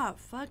off.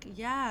 Fuck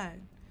yeah.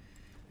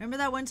 Remember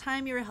that one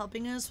time you were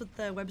helping us with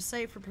the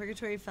website for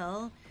Purgatory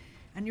Fell?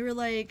 And you were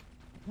like,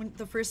 when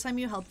the first time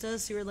you helped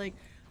us, you were like,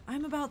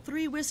 I'm about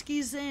 3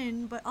 whiskeys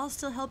in, but I'll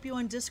still help you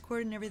on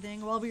Discord and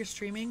everything while we were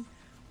streaming.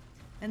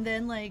 And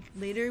then like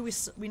later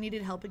we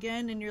needed help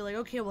again, and you're like,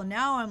 okay, well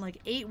now I'm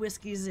like 8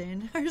 whiskeys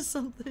in or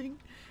something.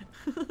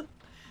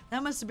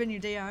 That must have been your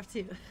day off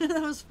too.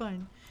 That was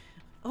fun.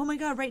 Oh my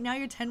god, right now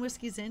you're 10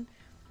 whiskeys in.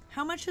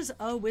 How much is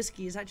a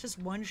whiskey? Is that just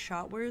 1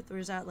 shot worth, or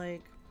is that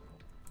like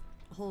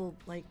a whole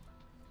like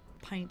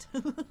pint?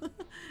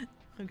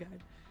 Oh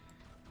god.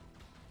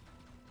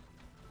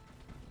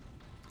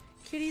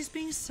 Kitty's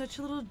being such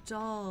a little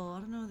doll.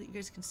 I don't know that you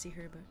guys can see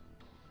her, but...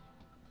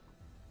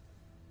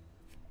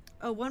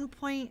 Oh,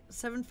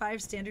 1.75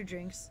 standard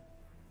drinks.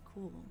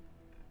 Cool.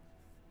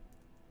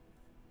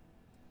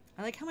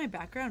 I like how my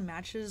background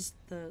matches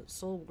the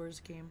Soul Wars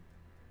game.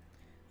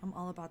 I'm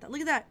all about that.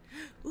 Look at that.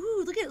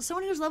 Ooh, look at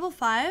someone who's level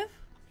 5.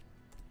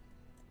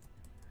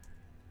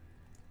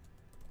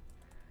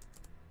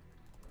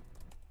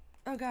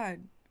 Oh god.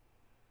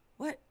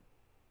 What?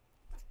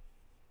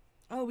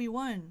 Oh, we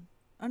won.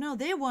 Oh no,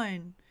 they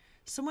won.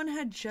 Someone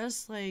had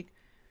just like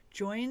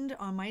joined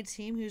on my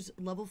team who's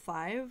level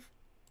 5.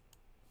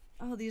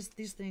 Oh, these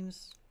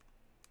things.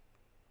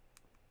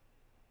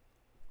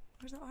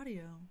 Where's the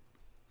audio?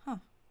 Huh.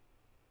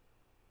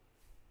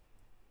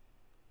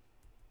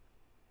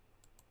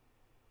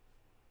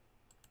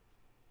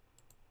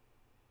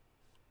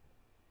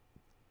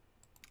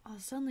 Oh,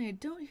 suddenly I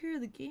don't hear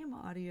the game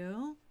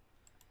audio.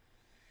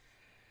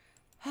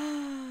 I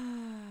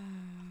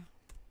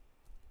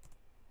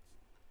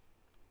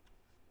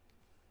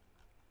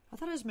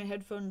thought it was my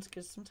headphones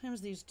because sometimes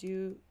these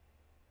do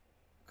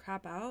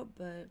crap out,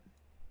 but...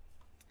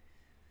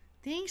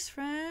 Thanks,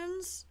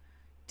 friends.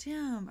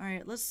 Damn.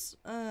 Alright, let's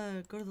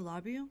go to the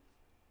lobby.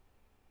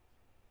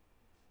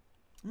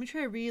 Let me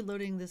try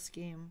reloading this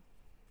game.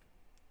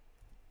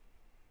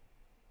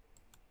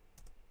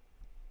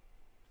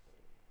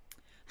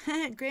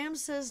 Graham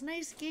says,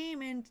 nice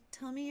game, and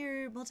tell me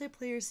your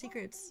multiplayer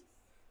secrets.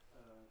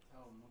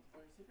 Tell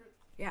multiplayer secrets?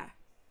 Yeah.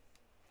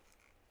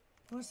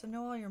 Who wants to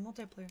know all your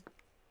multiplayer?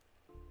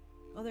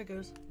 Oh, there it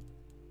goes.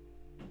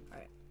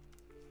 Alright.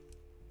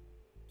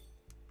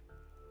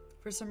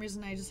 For some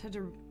reason, I just had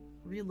to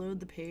reload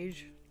the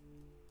page.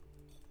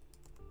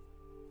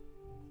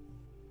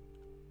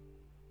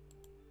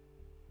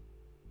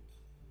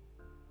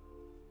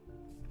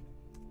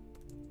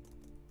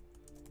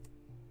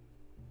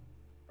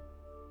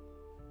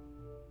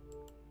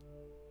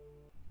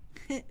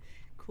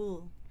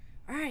 Cool.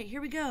 Alright,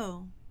 here we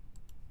go.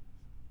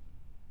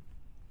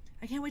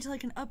 I can't wait till I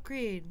can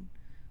upgrade.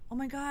 Oh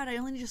my god, I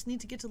only just need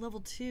to get to level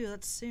 2.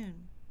 That's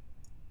soon.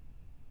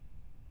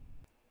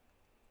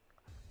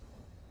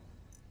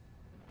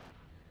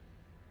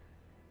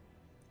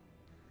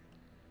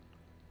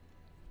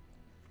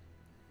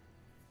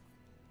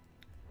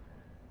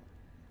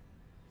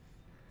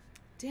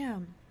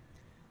 Damn.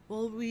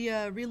 Well, we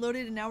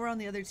reloaded and now we're on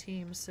the other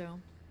team, so...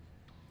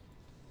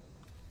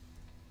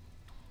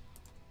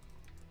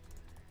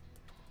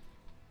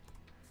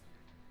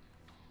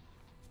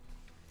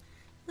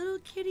 Little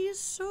kitty is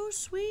so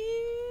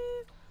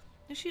sweet.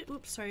 And she,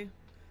 oops, sorry.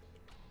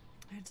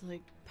 I had to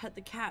like pet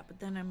the cat, but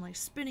then I'm like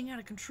spinning out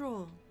of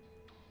control.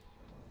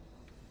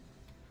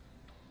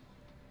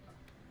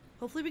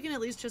 Hopefully we can at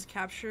least just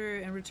capture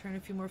and return a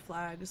few more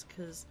flags,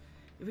 because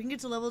if we can get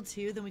to level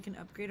 2, then we can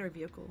upgrade our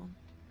vehicle.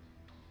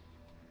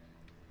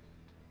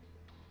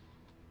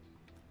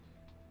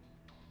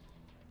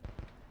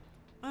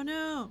 Oh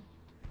no!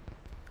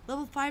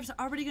 Level 5's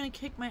already gonna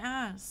kick my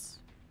ass.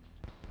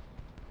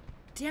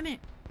 Damn it!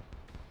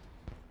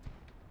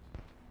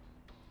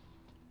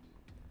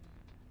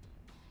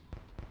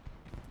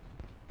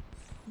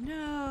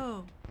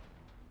 No!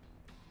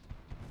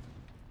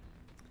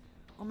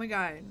 Oh my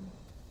god.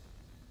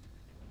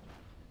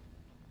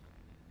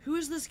 Who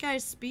is this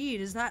guy's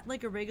speed? Is that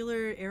like a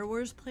regular Air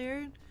Wars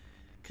player?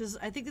 Because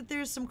I think that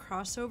there's some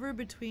crossover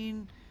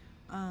between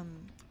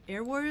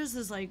Air Wars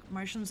is like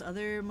Martian's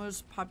other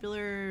most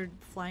popular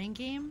flying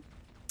game.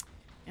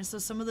 And so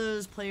some of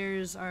those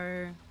players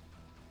are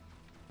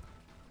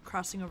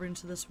crossing over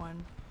into this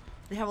one.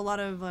 They have a lot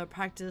of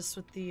practice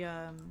with the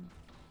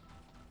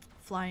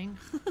flying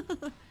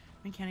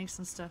mechanics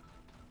and stuff.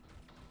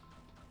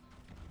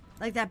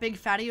 Like that big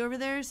fatty over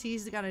there, see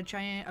he's got a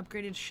giant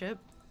upgraded ship.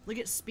 Look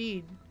at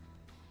speed.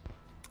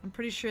 I'm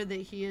pretty sure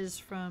that he is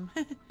from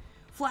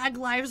Flag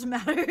Lives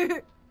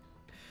Matter.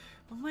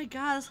 Oh my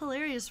god, that's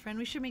hilarious, friend.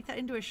 We should make that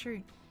into a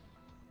shirt.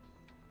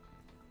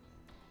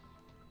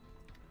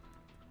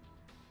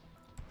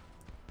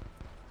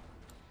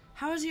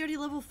 How is he already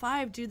level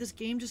 5, dude? This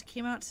game just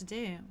came out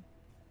today.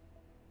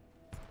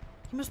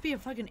 He must be a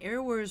fucking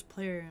Air Wars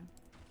player.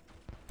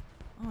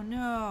 Oh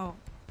no.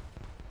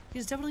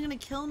 He's definitely gonna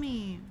kill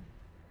me.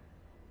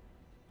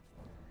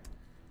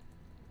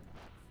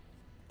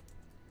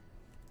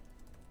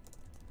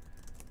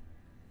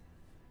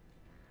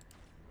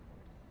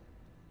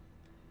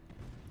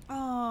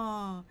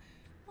 Oh.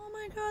 Oh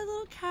my god,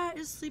 little cat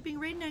is sleeping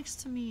right next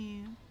to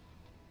me.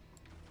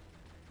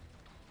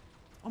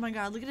 Oh my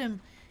god, look at him.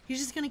 He's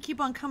just gonna keep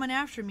on coming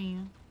after me.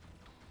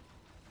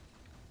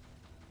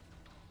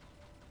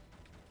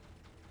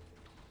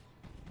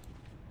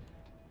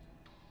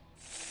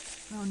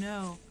 Oh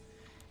no.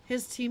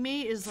 His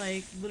teammate is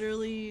like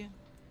literally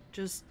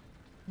just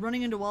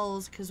running into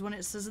walls because when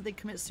it says that they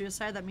commit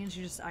suicide, that means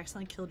you just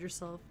accidentally killed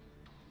yourself.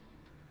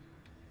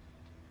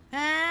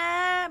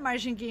 Ah,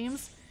 Martian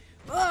games.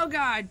 Oh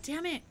god,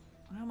 damn it.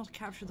 I almost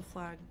captured the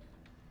flag.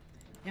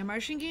 Yeah,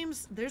 Martian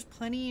games, there's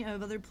plenty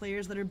of other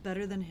players that are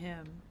better than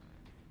him.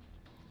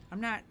 I'm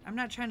not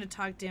trying to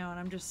talk down.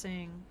 I'm just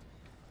saying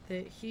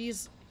that he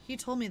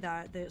told me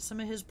that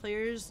some of his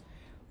players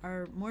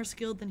are more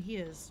skilled than he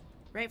is.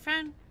 Right,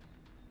 friend?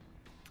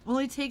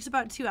 Only takes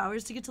about 2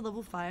 hours to get to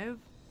level 5.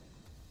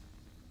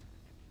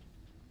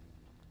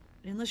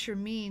 Unless you're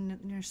mean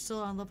and you're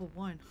still on level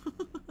 1.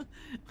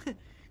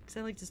 Because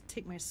I like to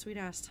take my sweet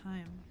ass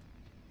time.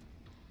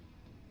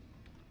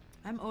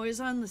 I'm always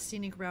on the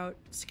scenic route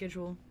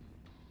schedule.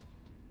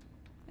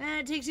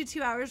 It takes you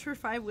 2 hours for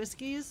 5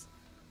 whiskeys.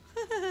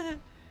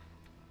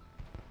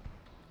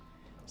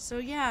 So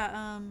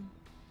yeah,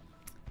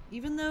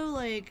 even though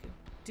like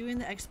doing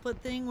the XSplit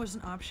thing was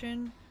an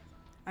option,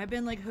 I've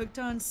been like hooked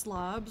on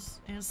slobs,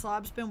 and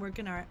slob's been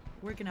working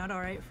out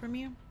alright for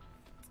me.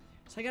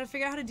 So I gotta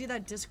figure out how to do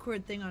that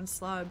Discord thing on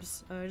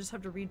slobs. I just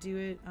have to redo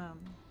it,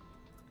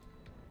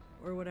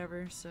 or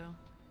whatever, so.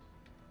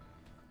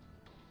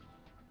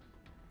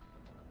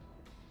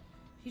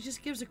 He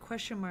just gives a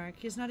question mark.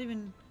 He's not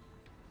even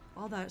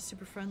all that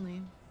super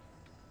friendly.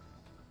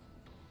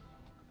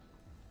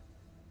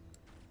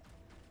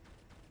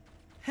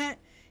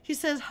 He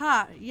says,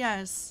 ha,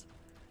 yes.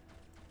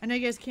 I know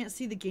you guys can't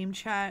see the game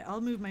chat. I'll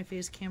move my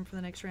face cam for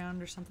the next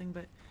round or something,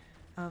 but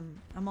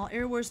I'm all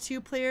Air Wars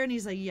 2 player, and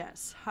he's like,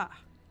 yes, ha.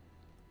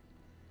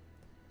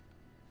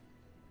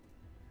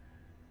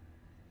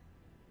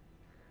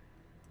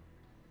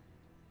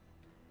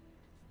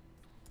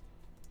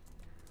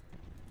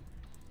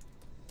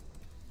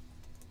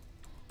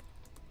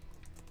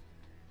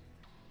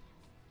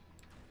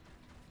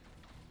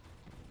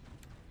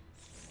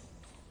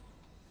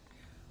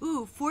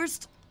 Ooh,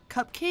 forced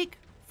cupcake?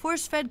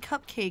 Force-fed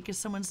cupcake is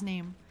someone's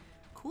name.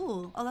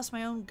 Cool. Oh, that's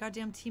my own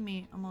goddamn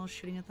teammate. I'm all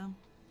shooting at them.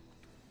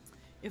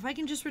 If I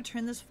can just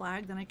return this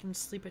flag, then I can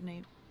sleep at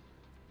night.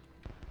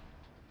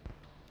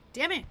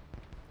 Damn it!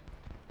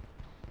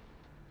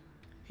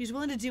 He's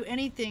willing to do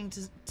anything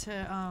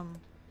to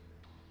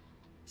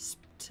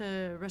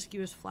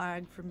rescue his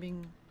flag from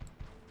being...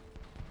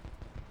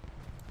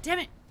 Damn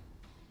it!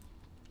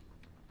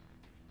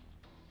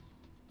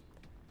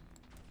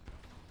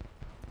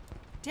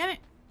 Damn it!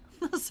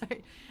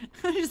 Sorry.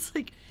 I'm just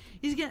like,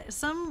 he's getting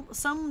some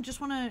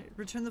just want to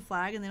return the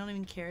flag and they don't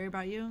even care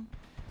about you,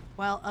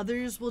 while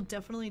others will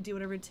definitely do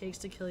whatever it takes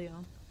to kill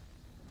you.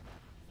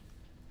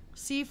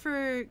 C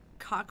for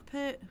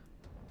cockpit.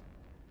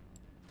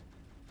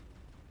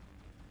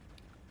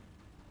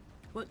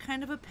 What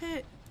kind of a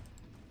pit?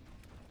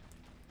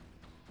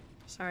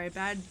 Sorry,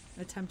 bad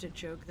attempted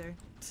joke there.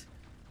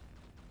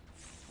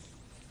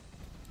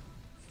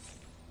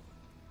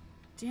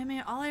 Damn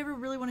it, all I ever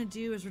really want to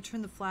do is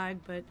return the flag,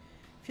 but it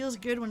feels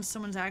good when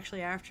someone's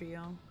actually after you.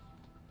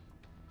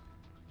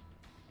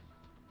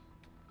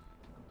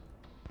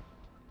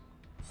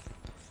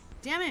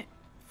 Damn it!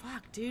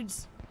 Fuck,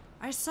 dudes.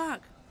 I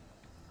suck.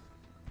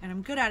 And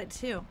I'm good at it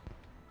too.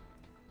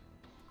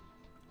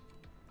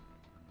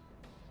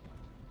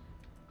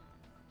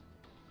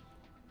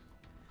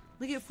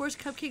 Look at Force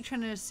Cupcake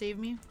trying to save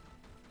me.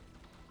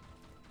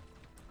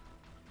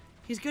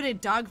 He's good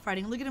at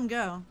dogfighting. Look at him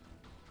go.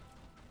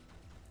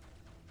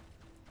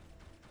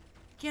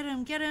 Get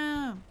him, get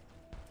him!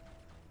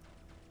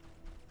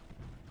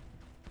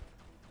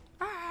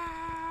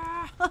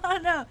 Ah! Oh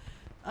no!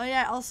 Oh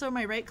yeah, also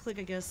my right click,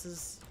 I guess,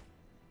 is...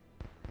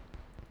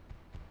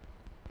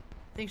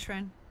 Thanks,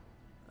 Shrine.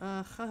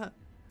 Haha.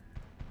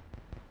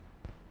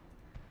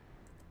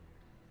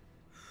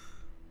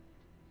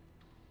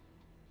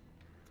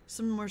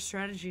 Some more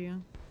strategy.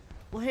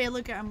 Well, hey,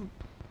 look, I'm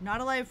not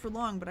alive for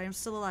long, but I am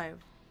still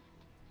alive.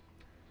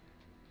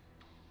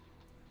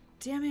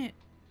 Damn it.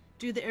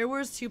 Dude, the Air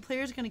Wars 2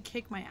 player is gonna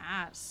kick my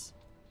ass.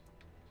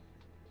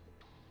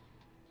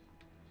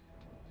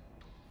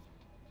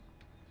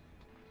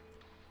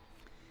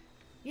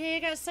 Yay, I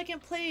got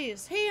second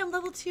place. Hey, I'm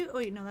level 2. Oh,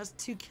 wait, no, that's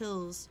 2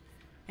 kills.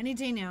 Any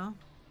day now.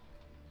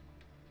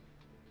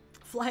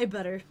 Fly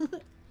better.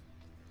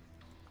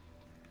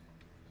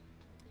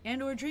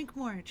 And or drink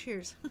more.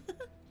 Cheers.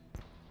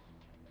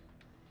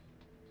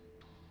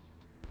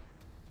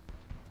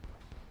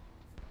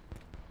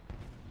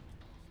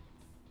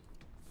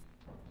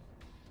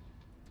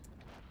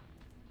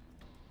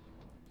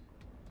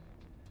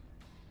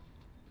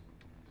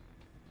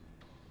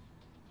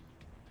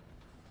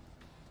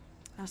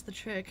 That's the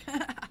trick.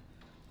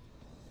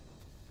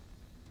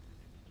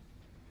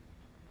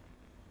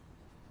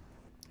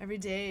 Every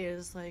day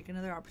is like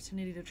another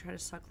opportunity to try to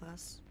suck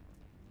less.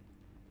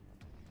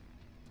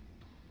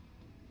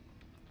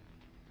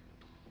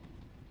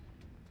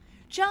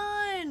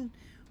 John!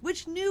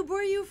 Which noob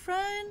were you,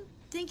 friend?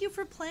 Thank you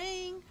for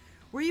playing.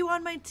 Were you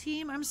on my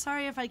team? I'm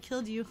sorry if I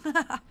killed you.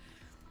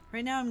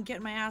 Right now I'm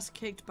getting my ass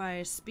kicked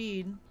by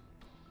Speed.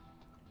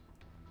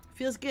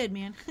 Feels good,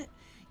 man.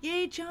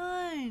 Yay,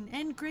 John!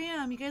 And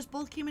Graham, you guys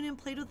both came in and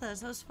played with us.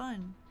 That was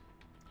fun.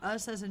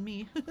 Us as in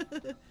me.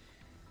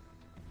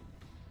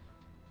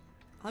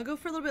 I'll go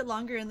for a little bit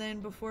longer, and then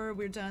before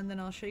we're done,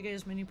 then I'll show you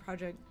guys my new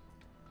project.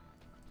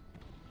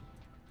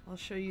 I'll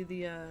show you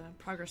the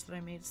progress that I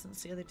made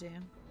since the other day.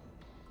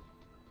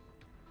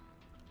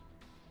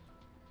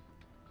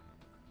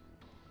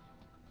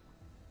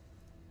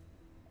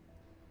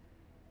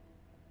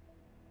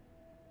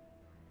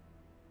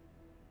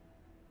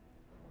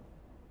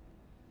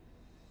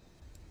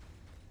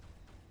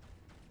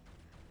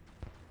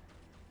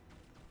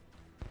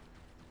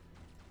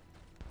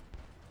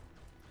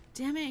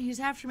 Damn it, he's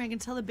after me. I can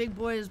tell the big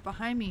boy is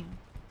behind me.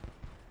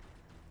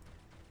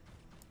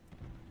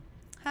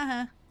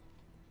 Haha.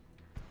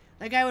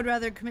 That guy would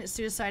rather commit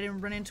suicide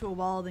and run into a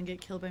wall than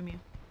get killed by me.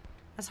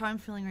 That's how I'm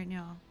feeling right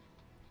now.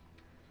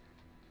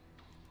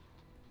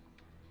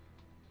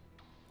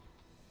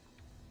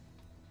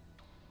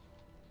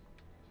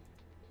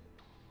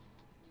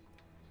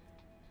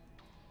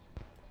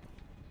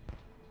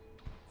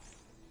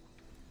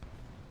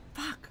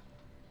 Fuck!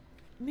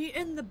 Me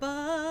in the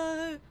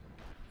butt!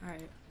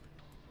 Alright.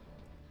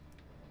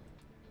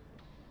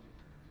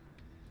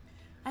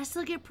 I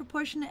still get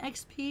proportionate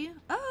XP?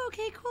 Oh,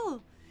 okay,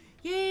 cool.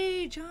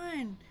 Yay,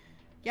 John.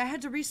 Yeah, I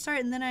had to restart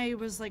and then I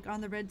was like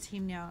on the red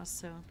team now,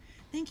 so.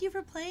 Thank you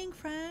for playing,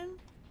 friend.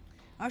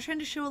 I was trying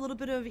to show a little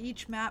bit of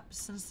each map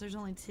since there's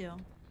only 2.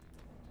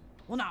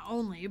 Well, not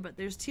only, but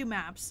there's 2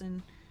 maps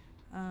and,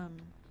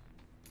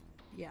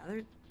 yeah,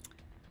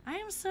 I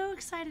am so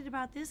excited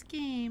about this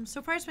game.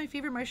 So far, it's my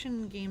favorite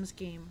Martian games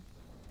game.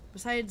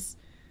 Besides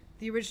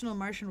the original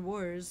Martian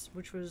Wars,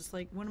 which was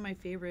like one of my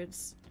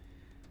favorites.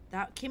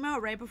 That came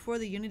out right before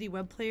the Unity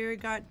web player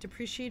got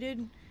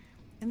depreciated.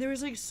 And there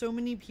was like so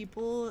many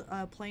people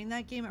playing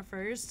that game at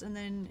first. And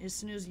then as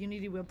soon as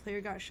Unity web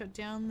player got shut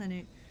down, then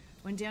it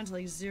went down to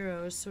like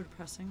 0. It was so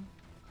depressing.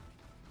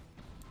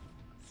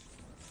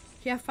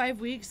 Yeah, 5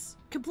 weeks.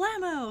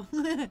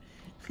 Kablamo!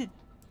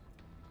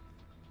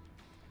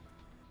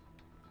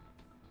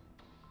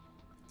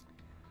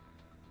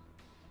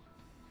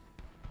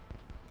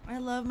 I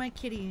love my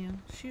kitty.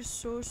 She's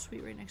so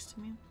sweet right next to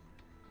me.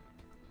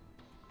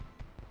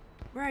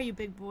 Where are you,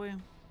 big boy?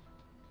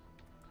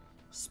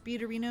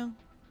 Speederino?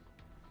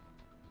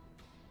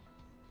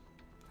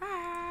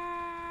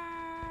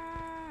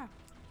 Ah!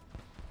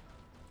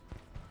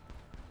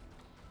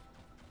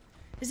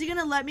 Is he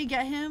gonna let me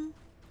get him?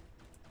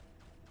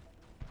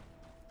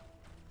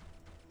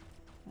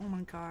 Oh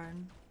my god.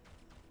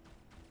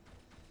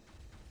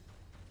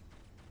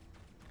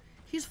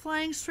 He's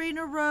flying straight in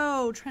a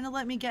row, trying to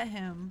let me get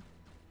him.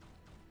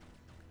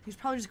 He's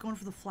probably just going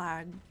for the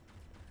flag.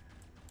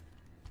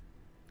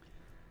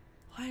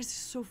 Why is he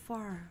so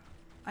far?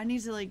 I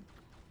need to, like,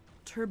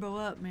 turbo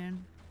up,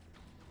 man.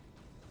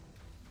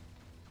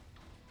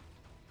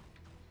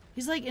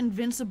 He's, like,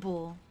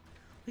 invincible.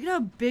 Look at how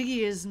big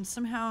he is, and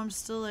somehow I'm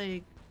still,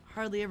 like,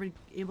 hardly ever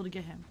able to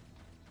get him.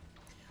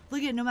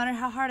 Look at, no matter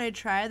how hard I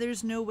try,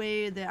 there's no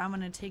way that I'm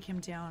gonna take him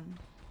down.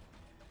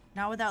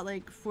 Not without,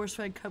 like,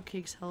 force-fed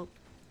cupcakes help.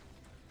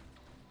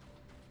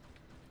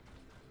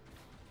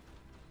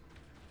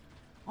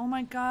 Oh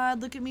my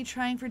god, look at me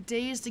trying for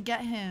days to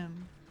get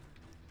him.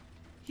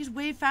 He's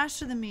way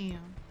faster than me.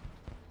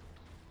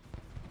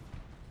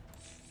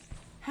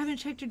 Haven't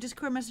checked your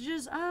Discord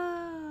messages?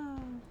 Oh.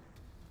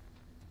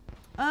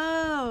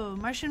 Oh,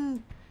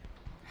 Martian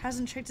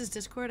hasn't checked his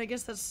Discord. I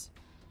guess that's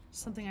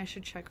something I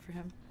should check for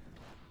him.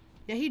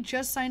 Yeah, he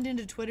just signed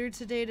into Twitter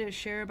today to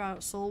share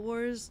about Soul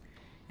Wars.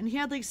 And he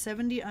had like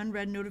 70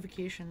 unread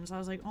notifications. I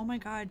was like, oh my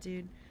god,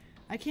 dude.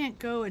 I can't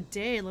go a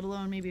day, let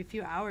alone maybe a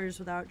few hours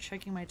without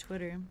checking my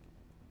Twitter.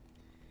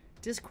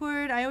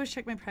 Discord, I always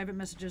check my private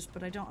messages,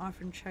 but I don't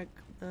often check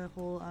the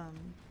whole,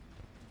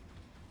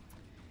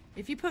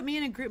 If you put me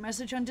in a group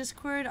message on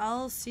Discord,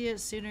 I'll see it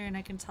sooner and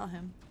I can tell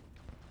him.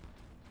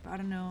 But I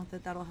don't know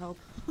that that'll help.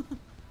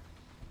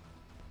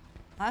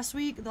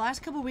 The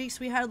last couple weeks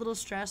we had a little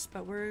stress,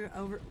 but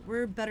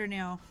we're better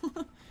now.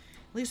 At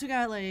least we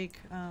got like,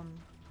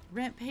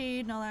 rent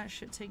paid and all that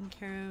shit taken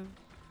care of.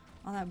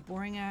 All that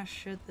boring ass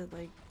shit that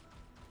like,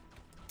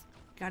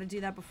 gotta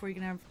do that before you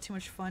can have too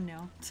much fun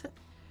now.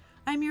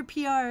 I'm your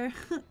PR.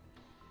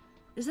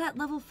 Is that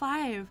level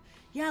 5?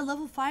 Yeah,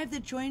 level 5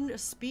 that joined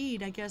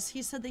Speed, I guess.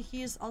 He said that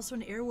he is also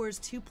an Air Wars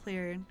 2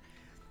 player.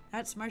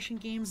 That's Martian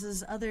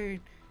Games' other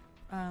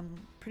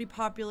pretty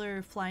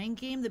popular flying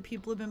game that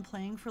people have been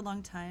playing for a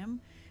long time.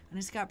 And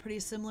it's got pretty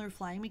similar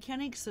flying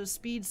mechanics. So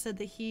Speed said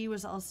that he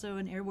was also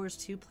an Air Wars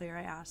 2 player,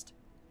 I asked.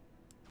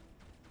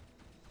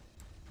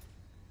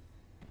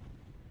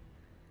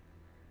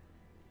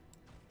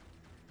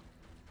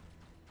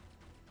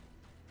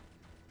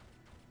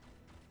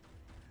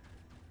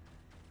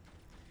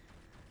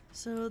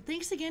 So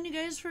thanks again, you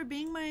guys, for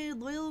being my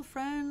loyal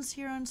friends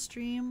here on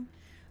stream.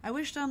 I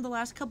wish the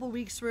last couple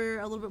weeks were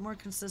a little bit more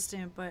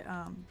consistent, but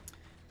I'm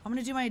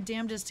gonna do my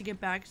damnedest to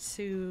get back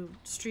to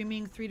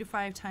streaming 3 to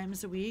 5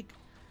 times a week.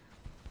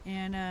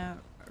 And I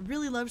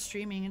really love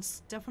streaming.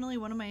 It's definitely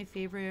one of my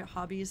favorite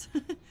hobbies.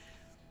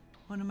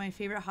 One of my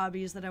favorite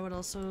hobbies that I would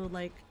also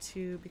like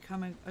to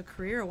become a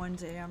career one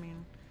day. I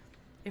mean,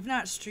 if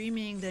not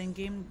streaming, then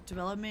game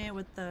development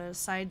with the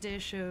side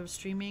dish of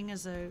streaming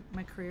as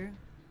my career.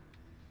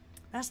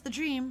 That's the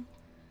dream.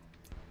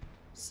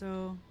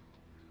 So,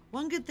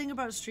 one good thing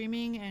about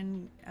streaming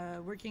and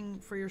working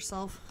for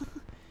yourself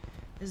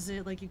is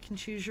that like you can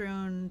choose your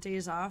own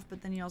days off,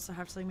 but then you also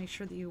have to like make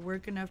sure that you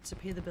work enough to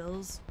pay the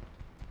bills.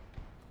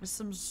 It's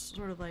some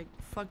sort of like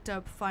fucked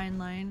up fine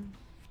line.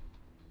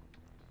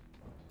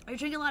 I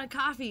drink a lot of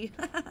coffee.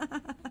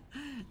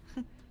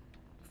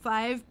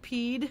 5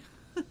 peed.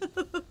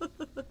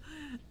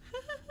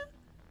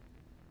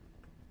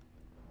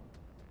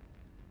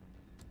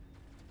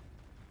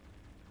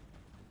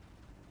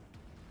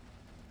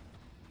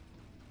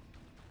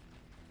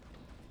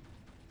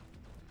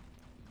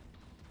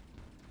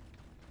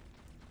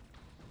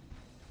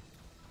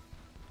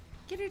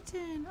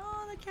 Gitterton!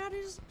 Oh, the cat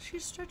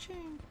she's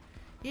stretching.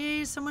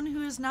 Yay, someone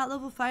who is not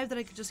level 5 that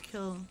I could just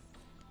kill.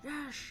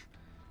 Gosh.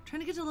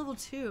 Trying to get to level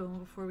 2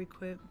 before we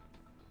quit.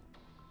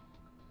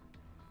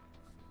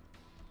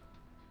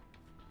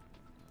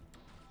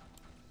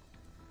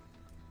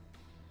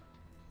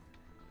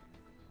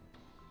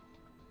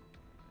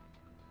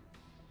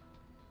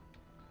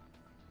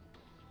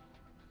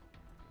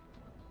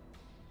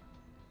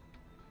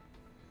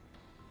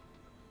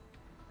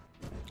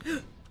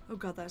 Oh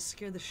god, that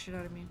scared the shit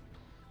out of me.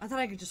 I thought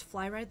I could just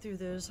fly right through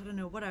those. I don't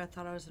know what I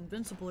thought. I was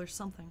invincible or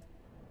something.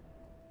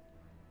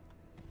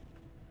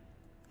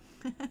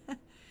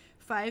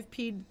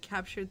 5P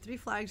captured 3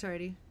 flags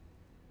already.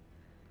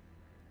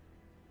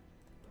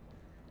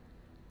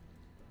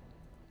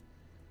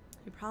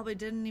 He probably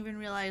didn't even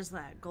realize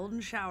that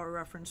golden shower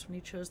reference when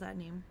he chose that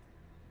name.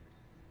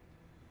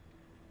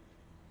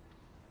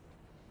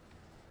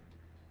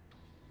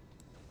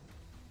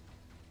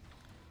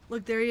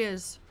 Look, there he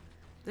is.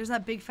 There's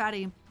that big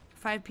fatty.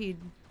 5P.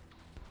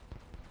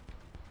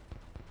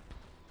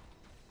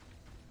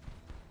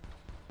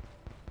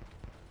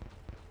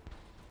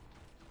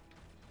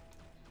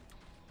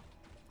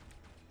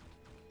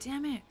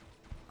 Damn it.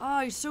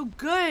 Oh, he's so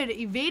good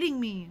evading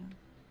me.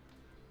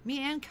 Me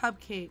and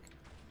Cupcake.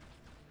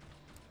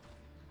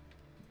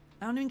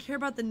 I don't even care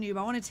about the noob.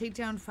 I want to take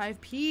down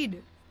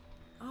 5P.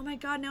 Oh my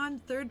god, now I'm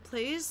 3rd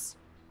place?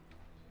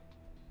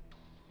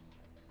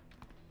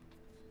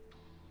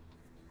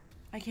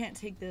 I can't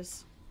take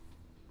this.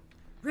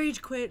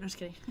 Rage quit. No, just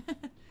kidding.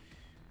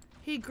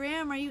 Hey,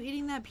 Graham, are you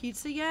eating that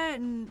pizza yet?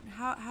 And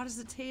how does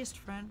it taste,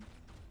 friend?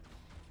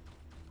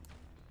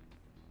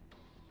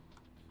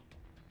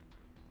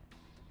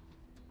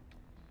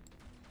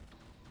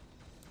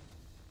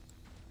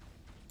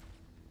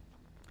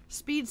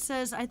 Speed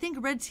says, I think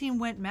red team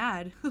went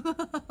mad.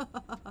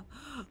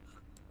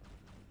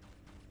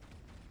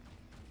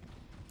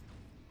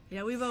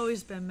 Yeah, we've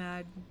always been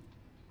mad.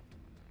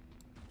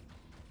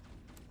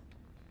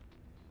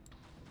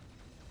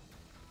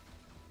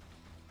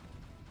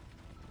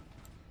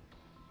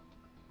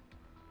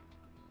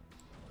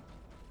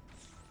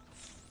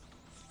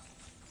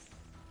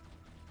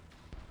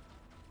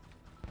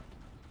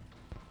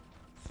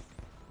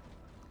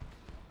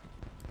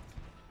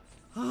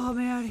 Oh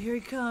man, here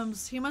he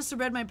comes. He must have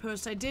read my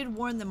post. I did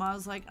warn them. I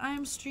was like, I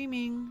am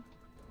streaming.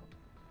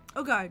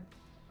 Oh god.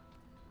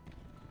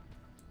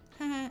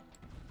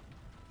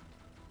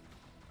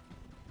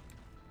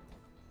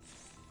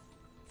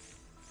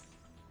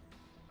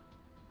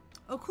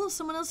 Oh cool,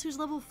 someone else who's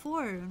level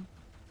 4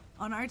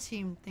 on our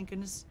team. Thank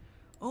goodness.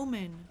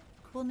 Omen.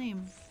 Cool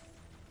name.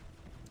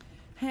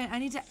 I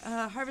need to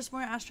harvest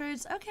more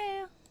asteroids.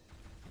 Okay.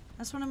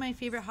 That's one of my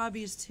favorite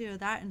hobbies too.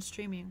 That and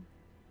streaming.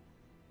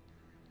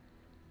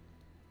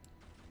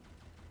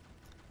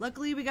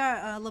 Luckily, we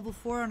got level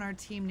 4 on our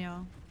team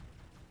now.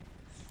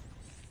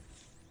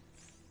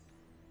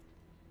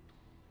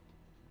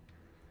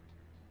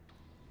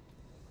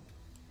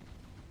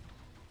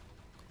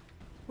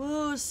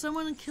 Whoa,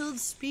 someone killed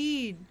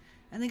Speed.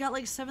 And they got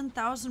like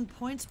 7,000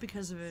 points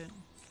because of it.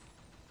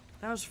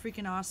 That was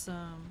freaking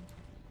awesome.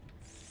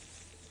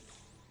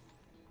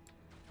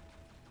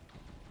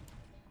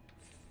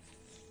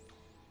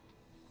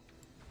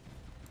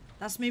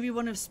 That's maybe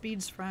one of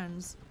Speed's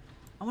friends.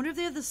 I wonder if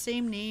they have the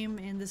same name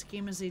in this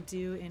game as they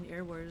do in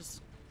Air Wars.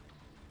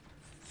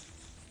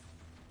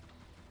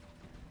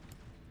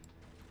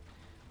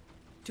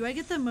 Do I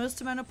get the most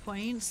amount of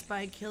points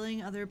by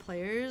killing other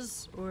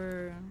players,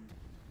 or...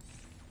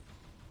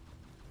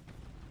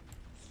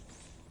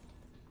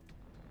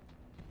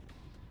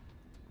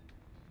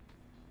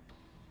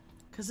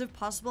 Because if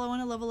possible, I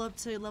want to level up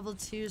to level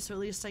 2 so at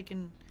least I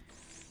can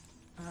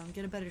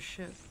get a better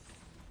ship.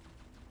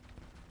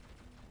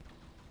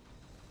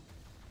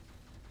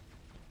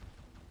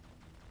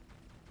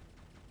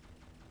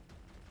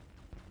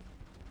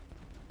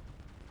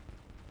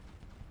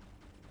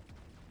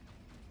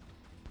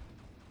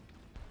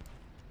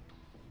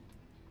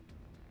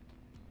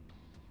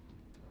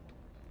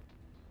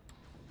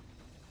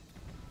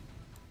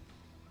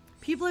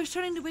 People are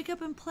starting to wake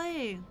up and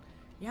play.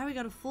 Yeah, we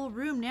got a full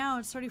room now.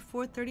 It's already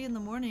 4:30 in the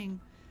morning.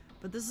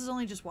 But this is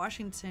only just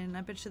Washington.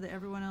 I bet you that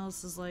everyone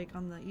else is like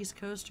on the East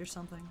Coast or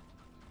something.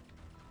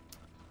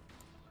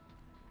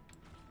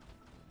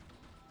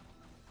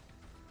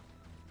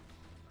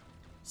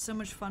 So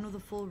much fun with a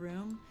full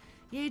room.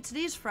 Yay,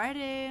 today's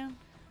Friday.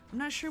 I'm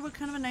not sure what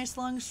kind of a nice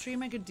long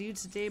stream I could do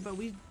today, but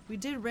we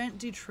did rent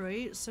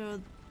Detroit,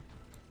 so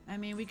I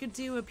mean we could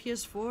do a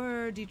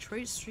PS4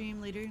 Detroit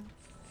stream later.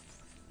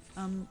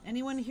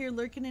 Anyone here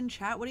lurking in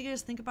chat? What do you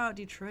guys think about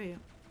Detroit?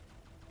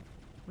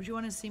 Would you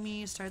want to see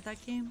me start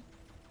that game?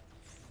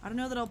 I don't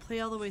know that I'll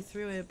play all the way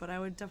through it, but I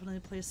would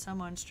definitely play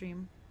some on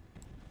stream.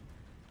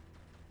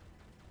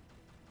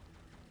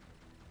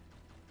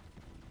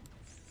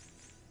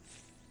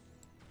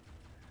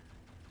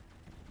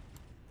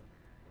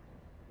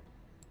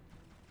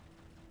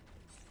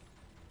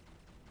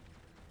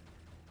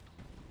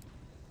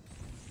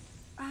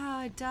 Ah,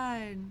 I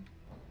died.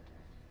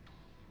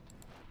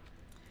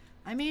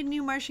 I made a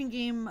new Martian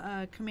game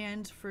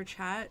command for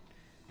chat,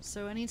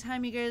 so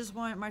anytime you guys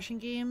want Martian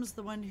games,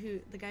 the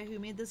guy who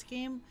made this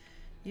game,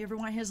 you ever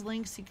want his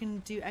links, you can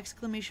do !!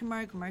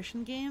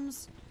 Martian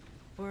games,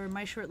 or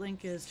my short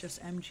link is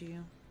just MG.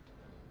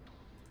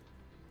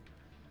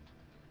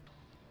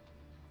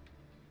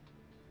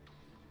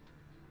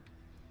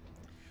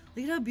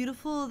 Look at how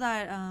beautiful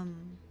that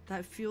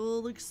that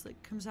fuel looks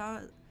like comes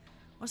out.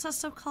 What's that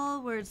stuff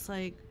called? Where it's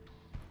like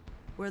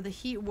where the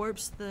heat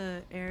warps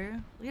the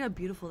air. Look at how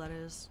beautiful that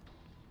is.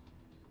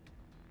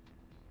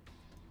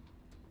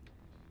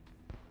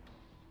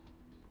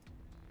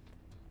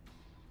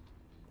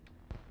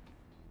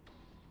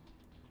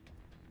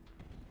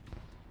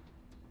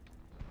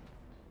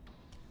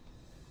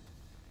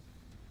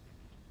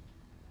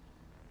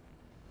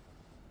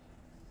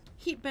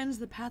 Heat bends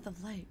the path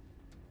of light.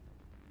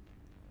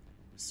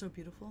 So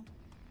beautiful.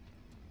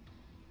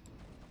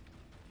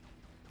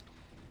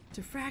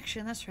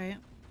 Diffraction, that's right.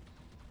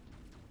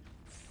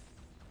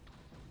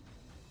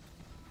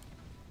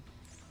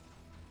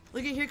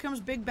 Look at, here comes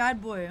big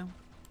bad boy.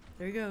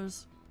 There he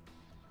goes.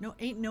 No,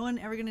 ain't no one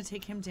ever gonna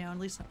take him down. At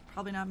least,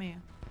 probably not me.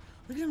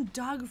 Look at him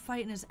dog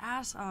fighting his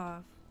ass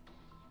off.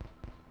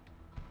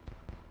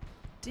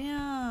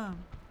 Damn.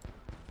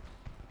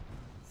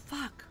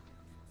 Fuck.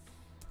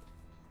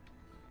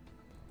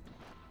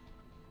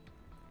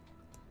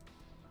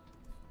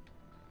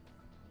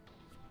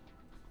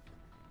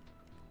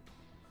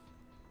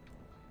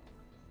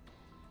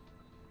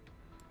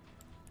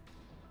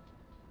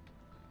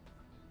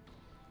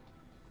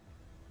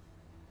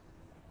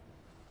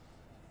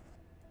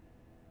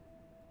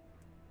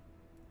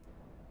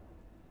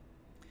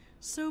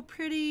 So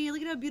pretty.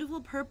 Look at how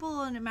beautiful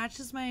purple, and it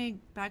matches my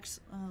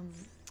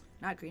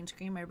not green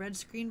screen, my red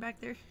screen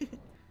back there.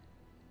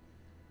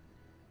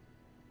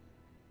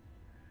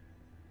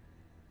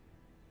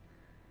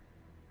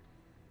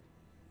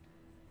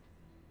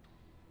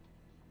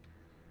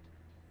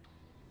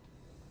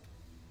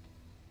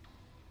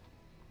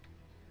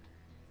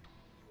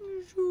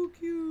 So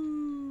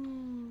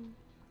cute.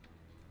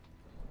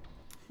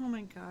 Oh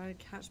my god,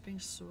 cat's being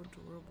so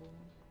adorable.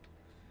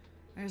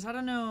 Guys, I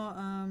don't know,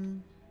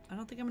 I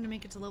don't think I'm gonna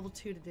make it to level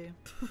 2 today.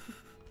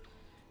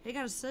 Hey,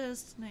 got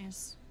assist.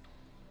 Nice.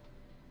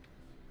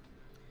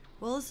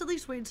 Well, let's at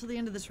least wait until the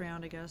end of this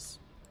round, I guess.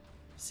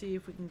 See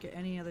if we can get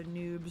any other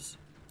noobs.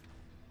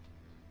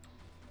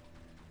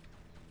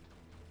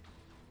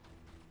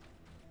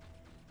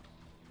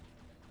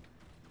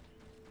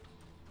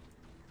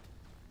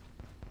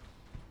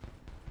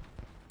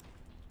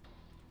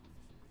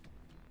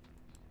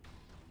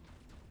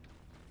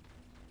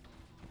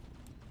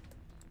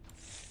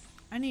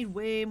 I need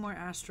way more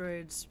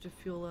asteroids to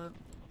fuel up.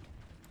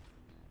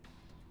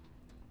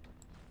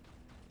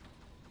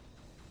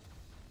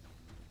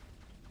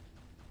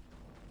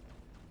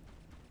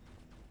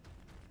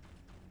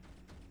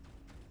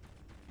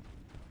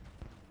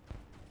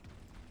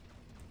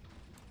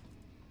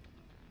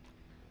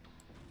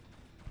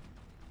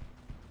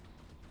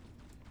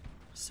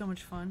 So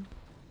much fun.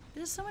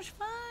 This is so much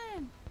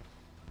fun.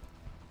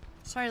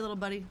 Sorry, little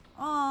buddy.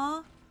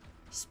 Aw.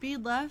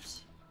 Speed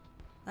left.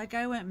 That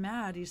guy went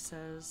mad, he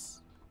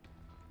says.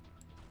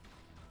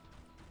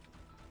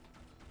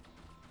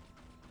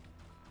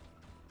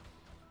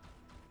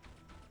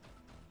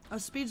 Oh,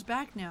 Speed's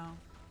back now.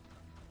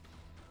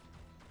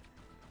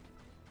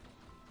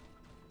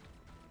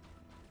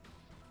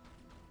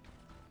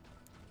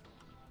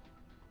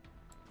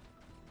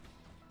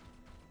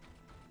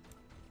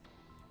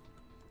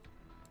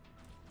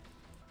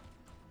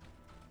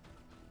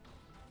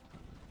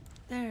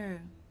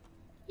 There.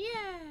 Yeah.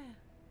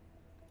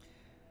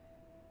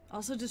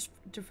 Also, just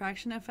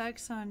diffraction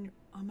effects on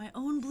my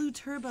own blue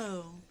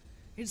turbo.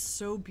 It's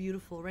so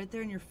beautiful, right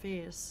there in your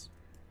face.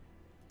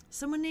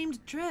 Someone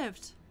named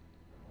Drift.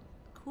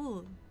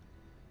 Cool.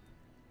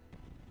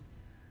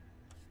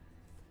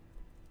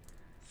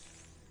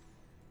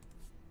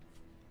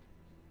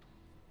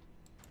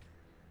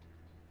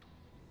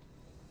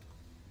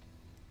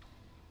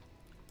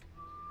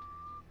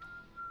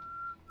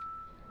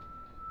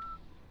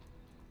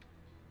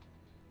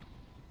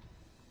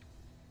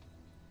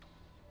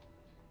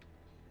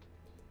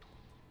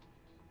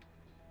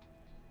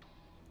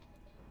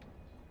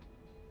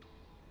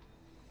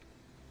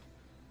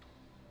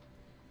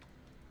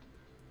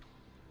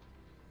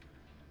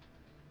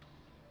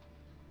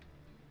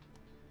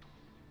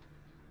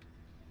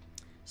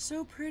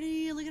 So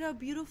pretty. Look at how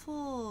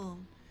beautiful.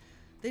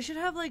 They should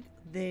have like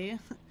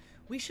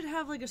we should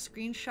have like a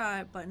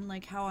screenshot button,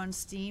 like how on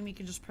Steam you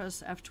can just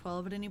press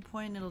F12 at any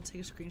point and it'll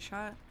take a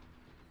screenshot.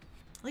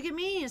 Look at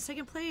me,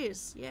 second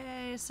place.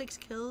 Yay, 6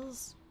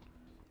 kills.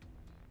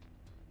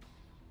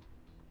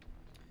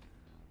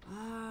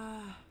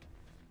 Ah.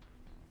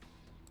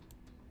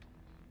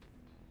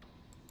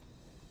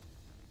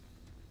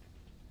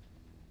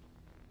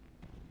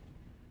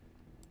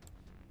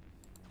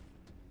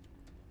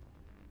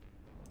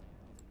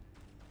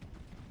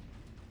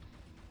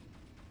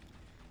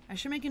 I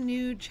should make a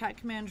new chat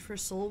command for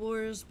Soul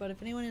Wars, but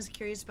if anyone is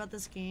curious about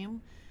this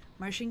game,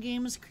 Martian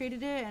Games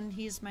created it, and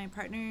he's my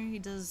partner. He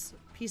does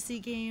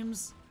PC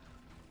games,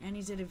 and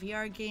he did a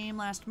VR game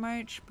last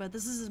March, but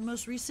this is his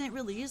most recent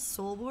release,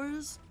 Soul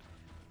Wars,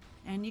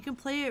 and you can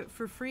play it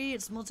for free.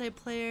 It's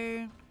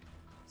multiplayer,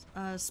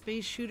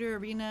 space shooter,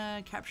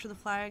 arena, capture the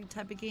flag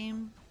type of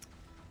game,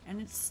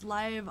 and it's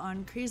live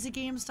on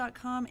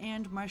crazygames.com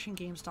and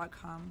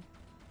martiangames.com.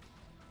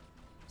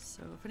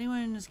 So if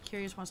anyone is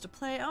curious, wants to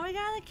play, oh my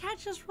god, the cat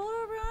just rolled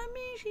over on me.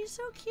 She's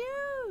so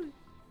cute.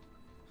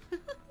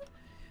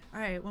 All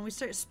right, when we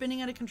start spinning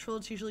out of control,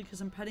 it's usually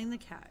because I'm petting the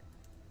cat.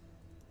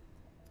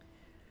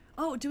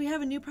 Oh, do we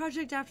have a new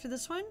project after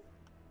this one?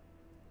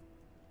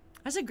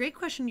 That's a great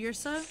question,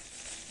 Yursa.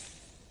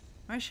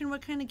 Martian,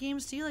 what kind of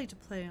games do you like to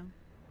play?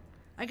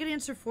 I could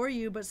answer for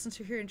you, but since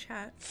you're here in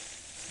chat.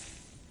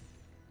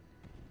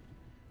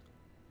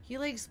 He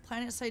likes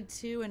PlanetSide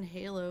 2 and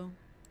Halo.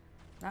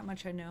 That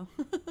much I know.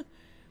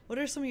 What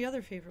are some of your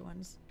other favorite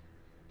ones?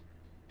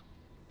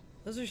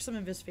 Those are some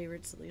of his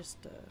favorites, at least.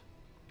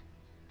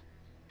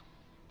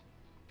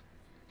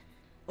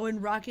 Oh,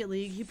 and Rocket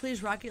League. He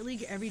plays Rocket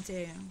League every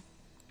day.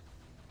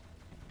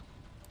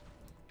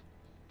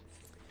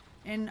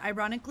 And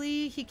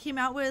ironically, he came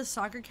out with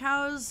Soccer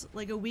Cows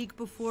like a week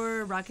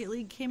before Rocket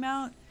League came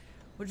out,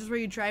 which is where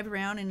you drive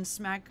around and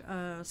smack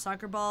a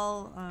soccer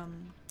ball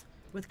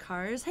with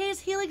cars. Hey, it's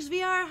Helix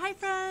VR. Hi,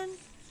 friend.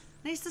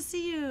 Nice to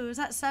see you. Is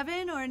that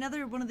Seven or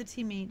another one of the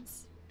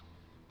teammates?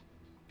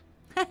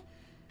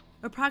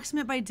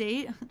 Approximate by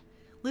date.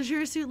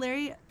 Leisure Suit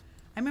Larry. I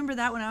remember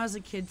that when I was a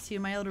kid too.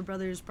 My older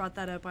brothers brought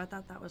that up. I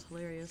thought that was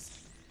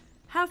hilarious.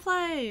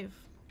 Half-Life.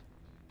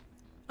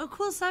 Oh,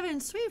 cool, Seven.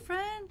 Sweet,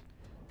 friend.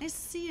 Nice to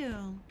see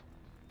you.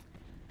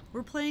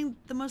 We're playing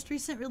the most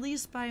recent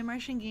release by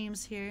Martian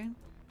Games here.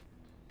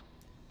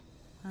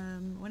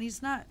 When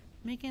he's not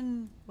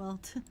making, well,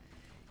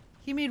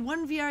 he made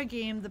one VR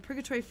game, The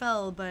Purgatory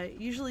Fell, but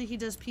usually he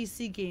does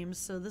PC games,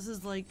 so this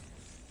is like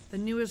the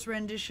newest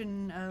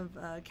rendition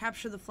of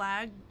Capture the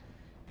Flag.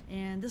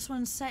 And this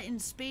one's set in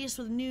space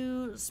with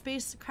new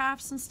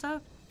spacecrafts and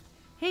stuff.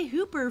 Hey,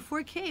 Hooper,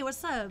 4K,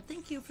 what's up?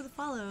 Thank you for the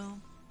follow.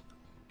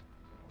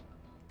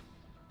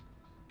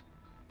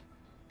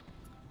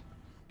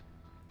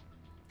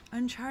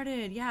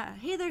 Uncharted, yeah.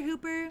 Hey there,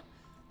 Hooper.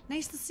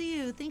 Nice to see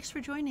you. Thanks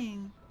for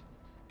joining.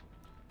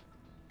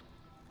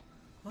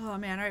 Oh,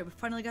 man. All right, we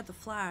finally got the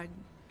flag.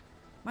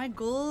 My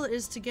goal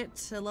is to get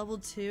to level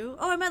 2.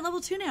 Oh, I'm at level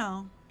 2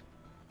 now.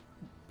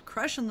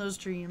 Crushing those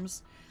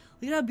dreams.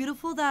 Look at how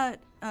beautiful that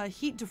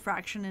heat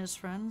diffraction is,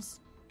 friends.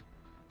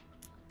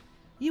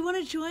 You want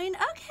to join?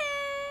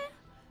 Okay.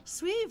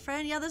 Sweet,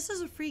 friend. Yeah, this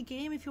is a free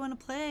game if you want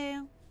to play.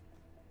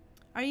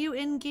 Are you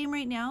in game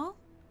right now?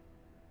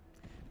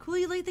 Cool,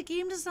 you like the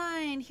game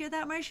design. Hear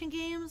that, Martian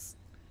Games?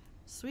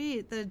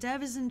 Sweet. The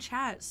dev is in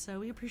chat, so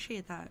we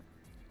appreciate that.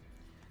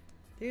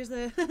 There's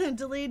the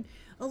delayed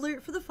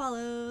alert for the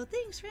follow.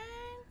 Thanks, friend.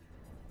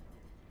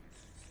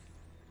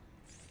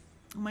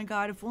 Oh my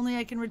god, if only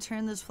I can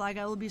return this flag,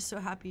 I will be so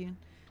happy.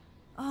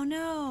 Oh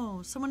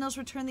no, someone else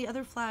returned the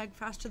other flag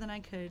faster than I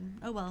could.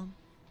 Oh well.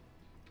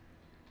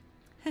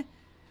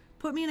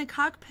 Put me in a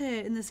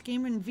cockpit in this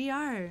game in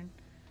VR.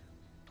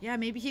 Yeah,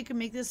 maybe he could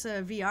make this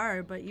a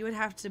VR, but you would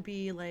have to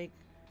be like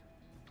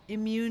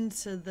immune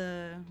to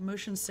the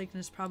motion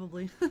sickness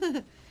probably.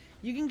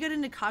 You can get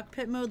into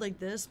cockpit mode like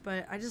this,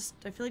 but I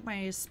feel like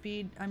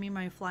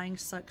my flying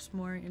sucks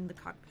more in the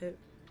cockpit.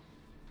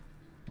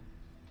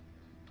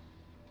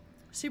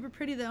 Super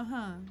pretty though,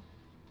 huh?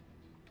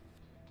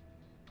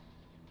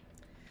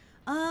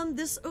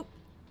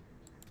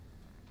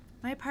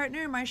 My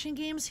partner, Martian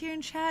Games here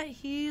in chat,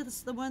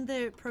 he's the one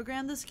that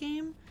programmed this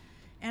game,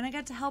 and I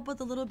got to help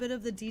with a little bit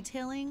of the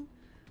detailing,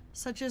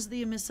 such as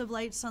the emissive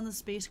lights on the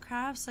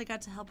spacecrafts. I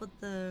got to help with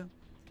the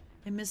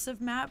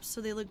emissive maps so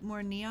they look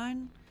more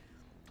neon.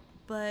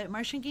 But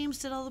Martian Games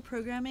did all the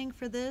programming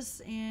for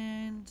this,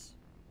 and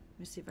let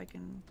me see if I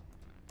can.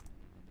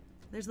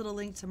 There's a little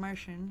link to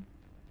Martian.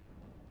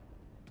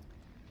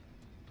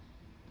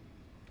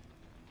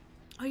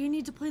 Oh, you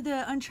need to play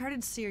the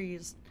Uncharted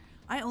series.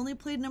 I only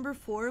played number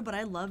 4, but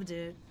I loved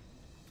it.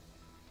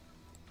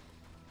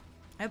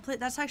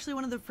 That's actually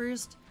one of the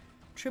first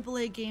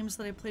AAA games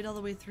that I played all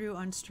the way through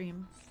on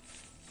stream.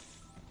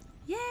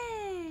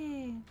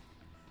 Yay!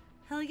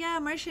 Hell yeah,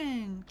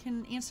 Martian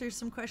can answer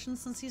some questions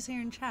since he's here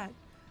in chat.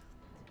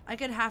 I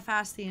could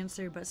half-ass the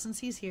answer, but since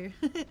he's here.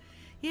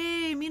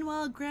 Yay!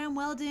 Meanwhile, Graham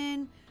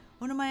Weldon,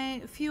 one of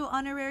my few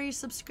honorary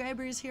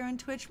subscribers here on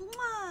Twitch.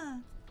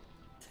 Mwah!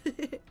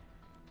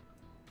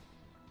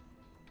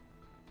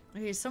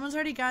 Okay, someone's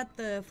already got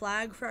the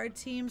flag for our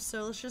team,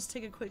 so let's just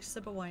take a quick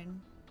sip of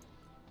wine.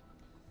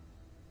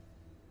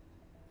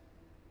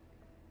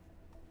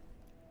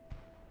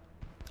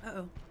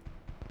 Uh-oh.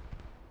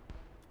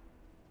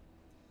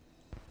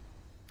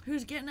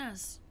 Who's getting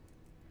us?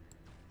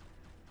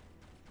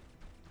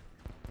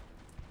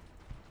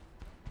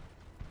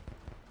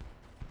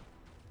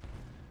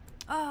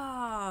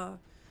 Ah,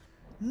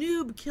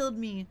 noob killed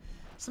me.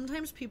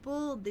 Sometimes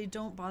people, they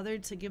don't bother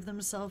to give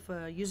themselves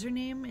a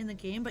username in the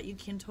game, but you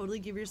can totally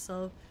give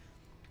yourself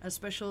a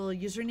special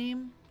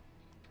username.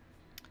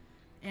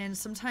 And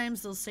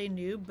sometimes they'll say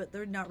noob, but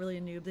they're not really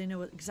a noob. They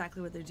know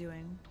exactly what they're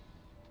doing.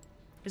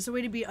 It's a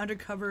way to be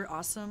undercover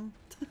awesome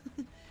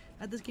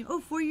at this game. Oh,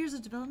 4 years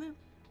of development?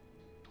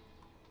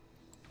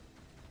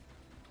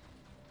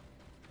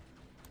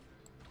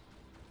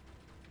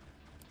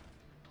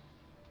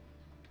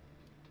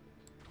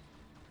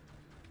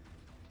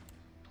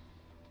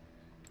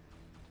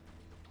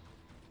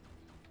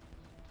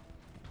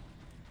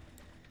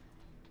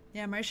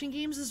 Yeah, Martian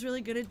Games is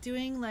really good at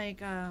doing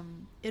like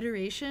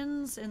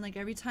iterations, and like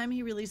every time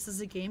he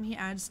releases a game, he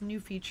adds new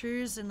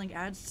features and like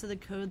adds to the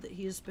code that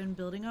he's been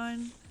building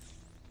on.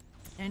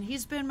 And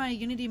he's been my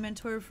Unity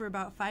mentor for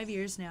about 5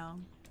 years now.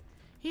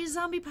 Hey,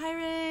 Zombie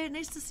Pirate,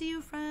 nice to see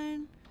you,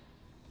 friend.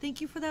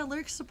 Thank you for that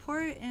lurk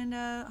support, and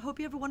hope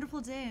you have a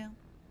wonderful day.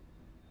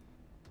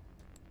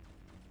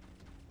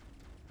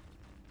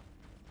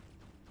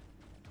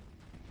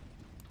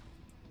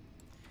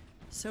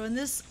 So in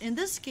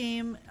this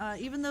game,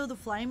 even though the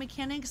flying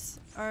mechanics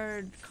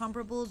are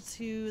comparable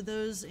to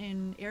those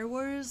in Air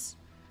Wars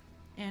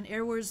and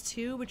Air Wars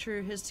 2, which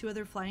are his two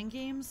other flying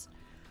games,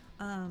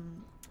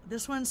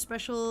 this one's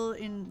special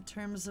in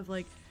terms of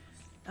like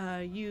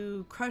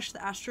you crush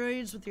the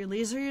asteroids with your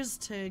lasers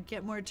to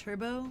get more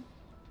turbo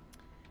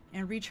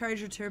and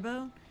recharge your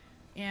turbo,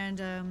 and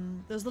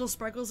those little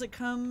sparkles that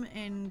come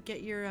and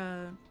get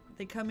your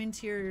they come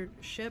into your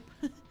ship,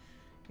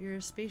 your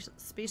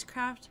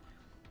spacecraft.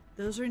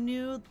 Those are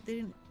new.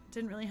 They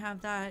didn't really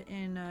have that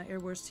in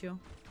Air Wars 2.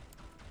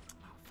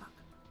 Oh, fuck.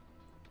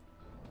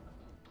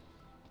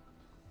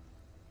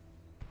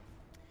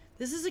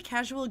 This is a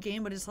casual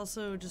game, but it's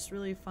also just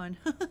really fun.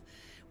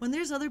 When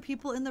there's other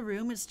people in the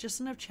room, it's just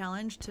enough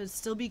challenge to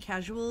still be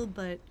casual,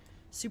 but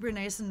super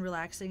nice and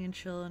relaxing and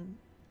chill and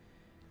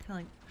kind of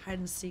like hide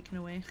and seek in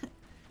a way.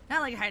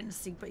 Not like hide and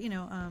seek, but you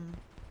know, I'm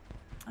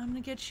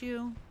gonna get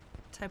you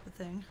type of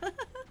thing.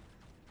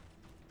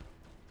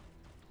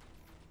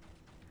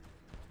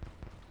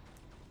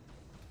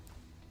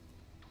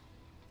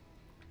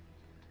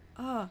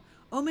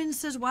 Omen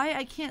says, why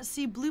I can't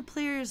see blue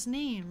players'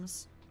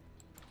 names?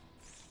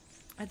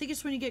 I think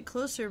it's when you get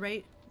closer,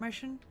 right,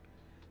 Martian?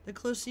 The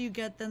closer you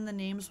get, then the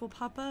names will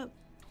pop up.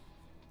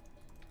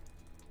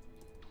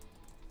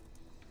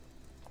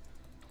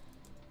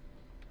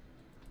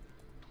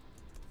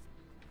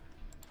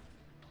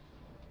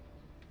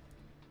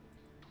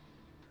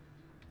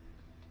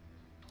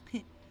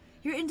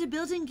 You're into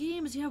building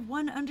games. You have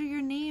one under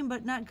your name,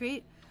 but not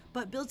great.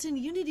 But built in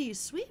Unity.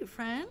 Sweet,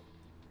 friend.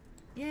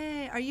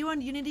 Yay. Are you on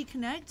Unity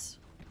Connect?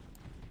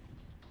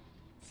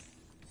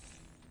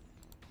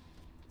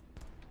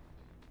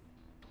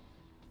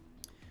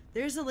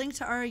 There's a link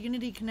to our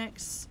Unity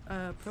Connect's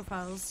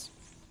profiles.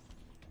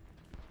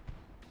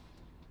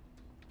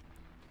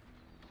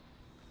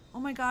 Oh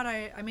my god,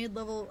 I made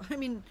level... I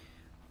mean,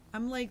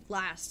 I'm like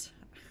last.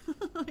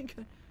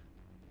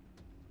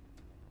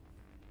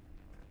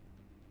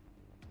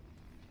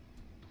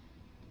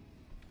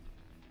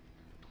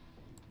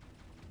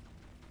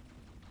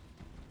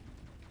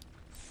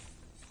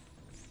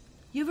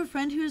 You have a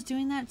friend who is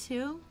doing that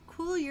too?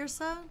 Cool,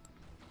 Yursa.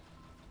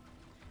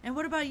 And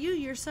what about you,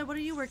 Yursa? What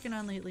are you working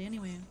on lately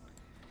anyway?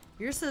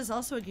 Yursa is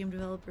also a game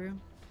developer.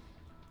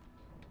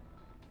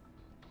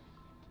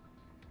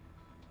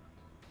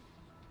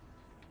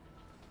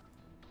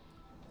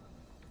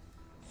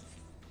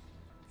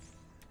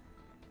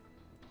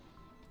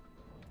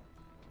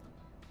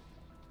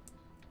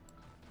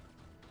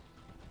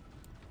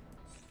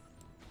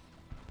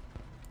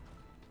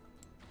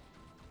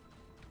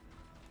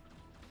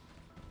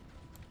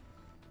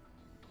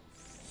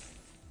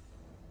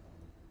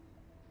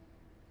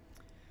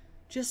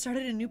 Just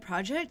started a new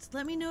project?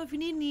 Let me know if you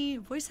need any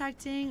voice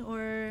acting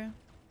or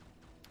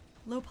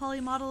low poly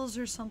models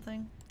or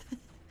something.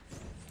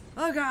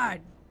 Oh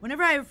god!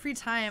 Whenever I have free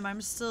time,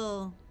 I'm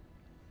still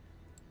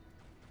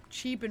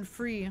cheap and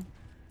free.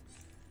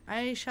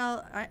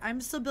 I'm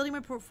still building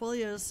my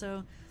portfolio,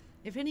 so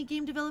if any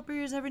game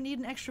developers ever need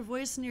an extra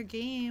voice in your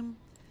game,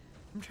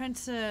 I'm trying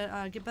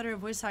to get better at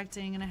voice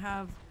acting, and I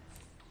have...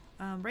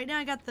 right now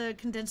I got the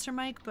condenser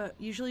mic, but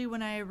usually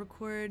when I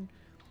record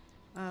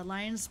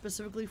lines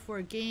specifically for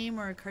a game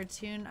or a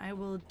cartoon, I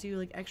will do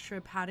like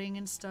extra padding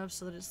and stuff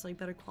so that it's like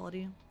better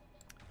quality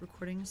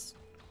recordings.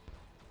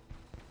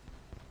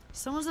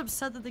 Someone's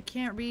upset that they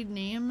can't read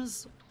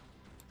names.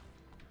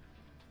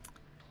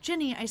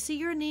 Jenny, I see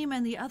your name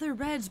and the other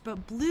reds,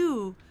 but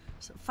blue,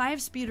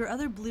 5-speed or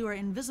other blue are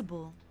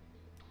invisible.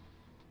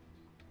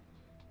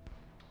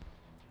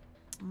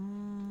 Let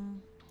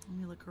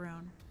me look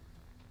around.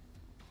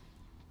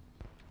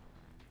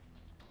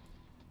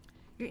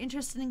 You're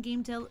interested in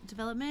game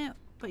development,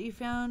 but you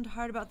found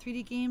hard about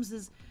 3D games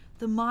is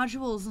the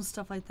modules and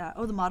stuff like that.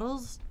 Oh, the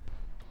models?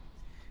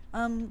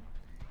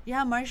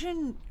 Yeah,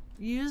 Martian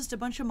used a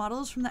bunch of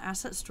models from the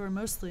asset store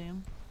mostly.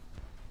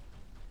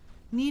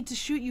 Need to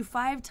shoot you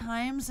 5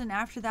 times, and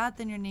after that,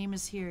 then your name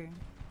is here.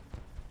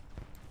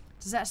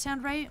 Does that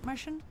sound right,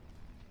 Martian?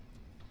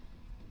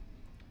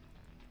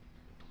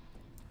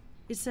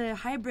 It's a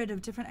hybrid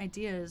of different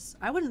ideas.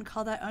 I wouldn't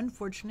call that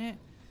unfortunate.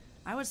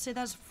 I would say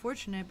that's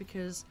fortunate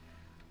because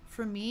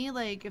for me,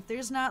 like, if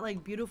there's not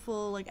like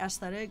beautiful like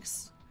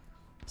aesthetics,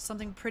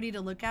 something pretty to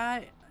look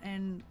at,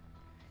 and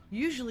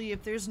usually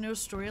if there's no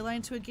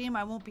storyline to a game,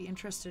 I won't be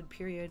interested,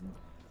 period.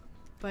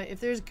 But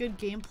if there's good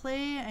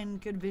gameplay and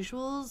good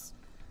visuals,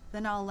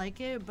 then I'll like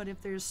it. But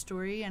if there's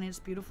story and it's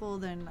beautiful,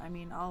 then I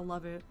mean, I'll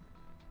love it.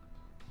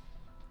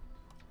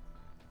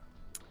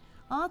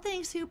 Oh,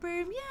 thanks,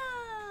 Hooper.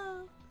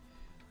 Yeah.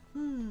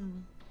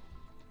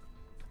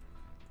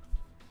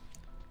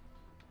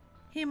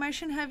 Hey,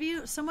 Martian, have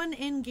you... Someone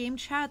in game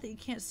chat that you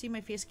can't see, my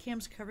face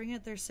cam's covering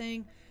it, they're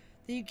saying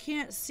that you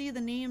can't see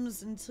the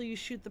names until you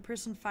shoot the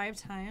person 5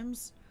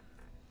 times.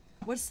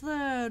 What's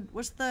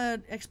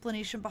the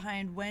explanation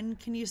behind when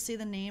can you see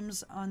the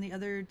names on the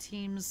other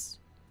team's...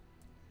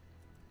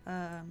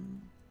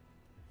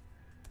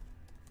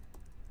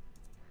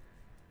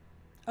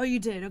 Oh, you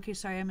did. Okay,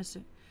 sorry, I missed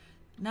it.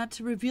 Not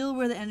to reveal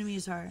where the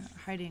enemies are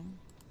hiding.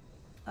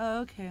 Oh,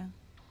 okay.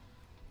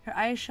 Here,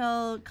 I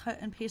shall cut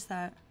and paste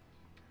that.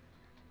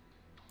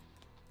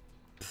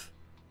 Pfft.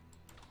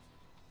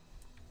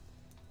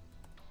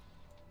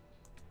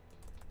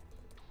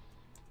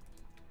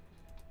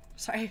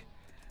 Sorry.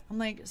 I'm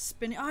like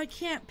spinning. Oh, I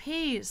can't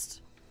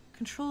paste.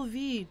 Control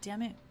V,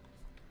 damn it.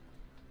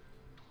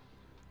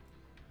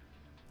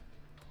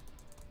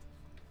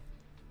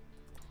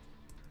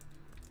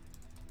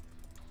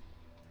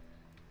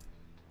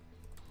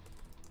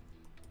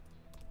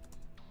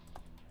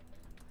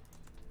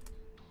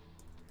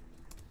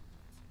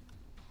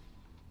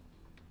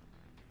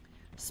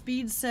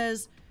 Speed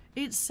says,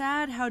 it's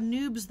sad how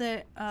noobs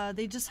that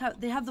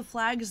they have the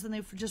flags and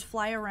they just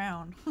fly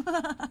around.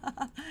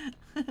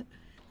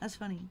 That's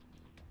funny.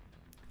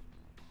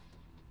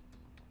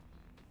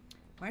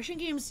 Martian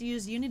Games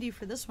use Unity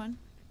for this one.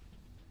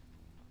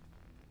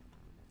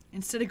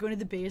 Instead of going to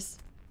the base.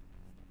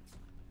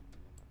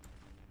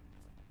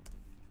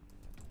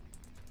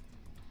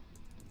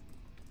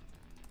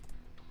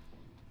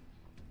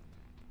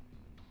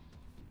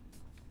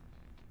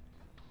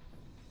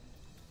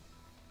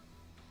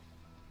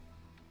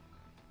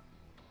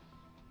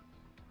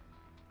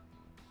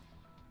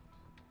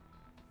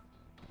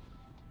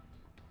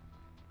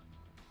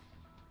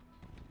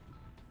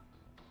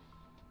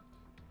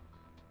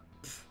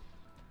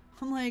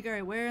 I'm like, all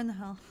right, where in the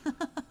hell?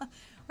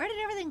 Where did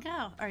everything go?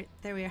 All right,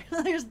 there we are.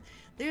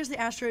 there's the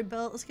asteroid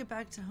belt. Let's get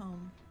back to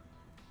home.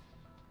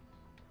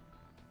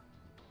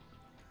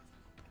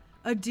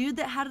 A dude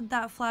that had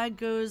that flag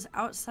goes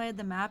outside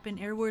the map in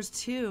Air Wars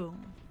 2.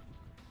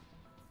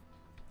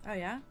 Oh,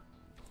 yeah?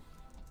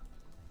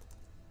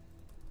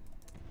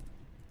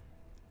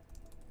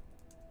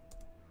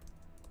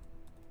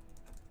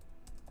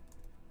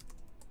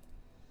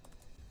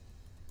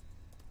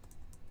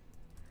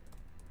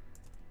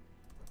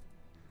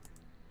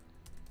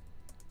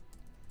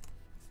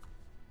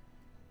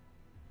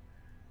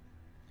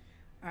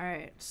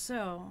 Alright,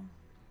 so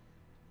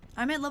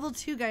I'm at level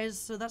 2, guys,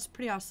 so that's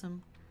pretty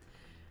awesome.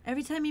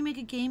 Every time you make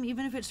a game,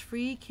 even if it's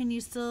free, can you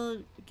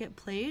still get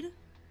played?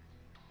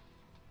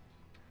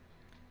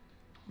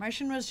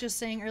 Martian was just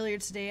saying earlier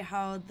today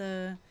how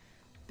the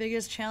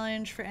biggest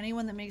challenge for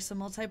anyone that makes a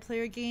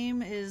multiplayer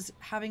game is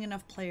having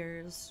enough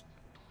players.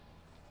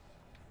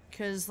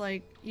 Because,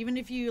 like, even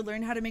if you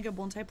learn how to make a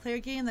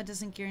multiplayer game, that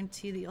doesn't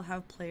guarantee that you'll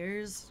have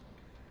players.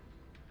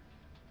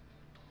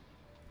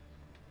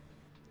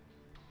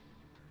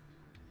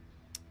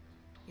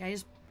 Yeah, I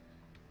just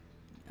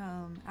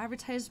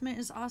advertisement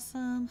is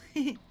awesome.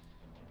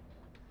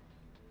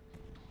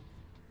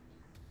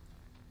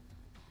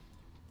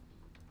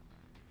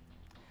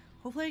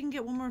 Hopefully I can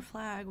get one more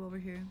flag while we're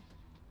here.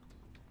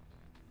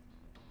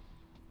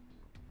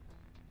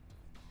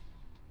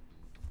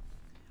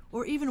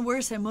 Or even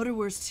worse, at Motor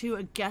Wars 2,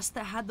 a guest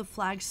that had the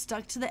flag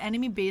stuck to the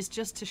enemy base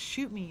just to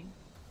shoot me.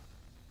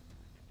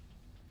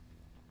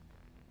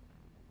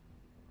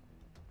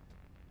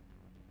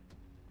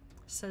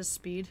 Says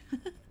Speed.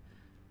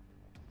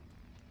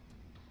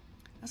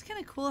 That's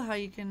kind of cool how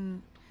you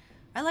can...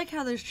 I like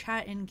how there's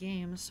chat in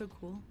game. It's so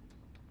cool.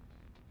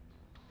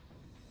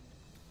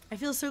 I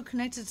feel so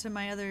connected to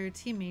my other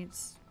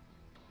teammates.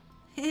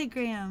 Hey,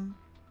 Graham.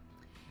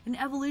 An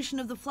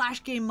evolution of the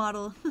Flash game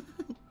model.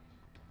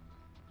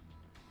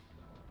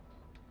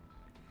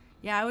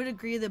 Yeah, I would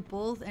agree that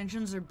both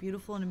engines are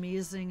beautiful and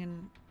amazing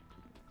and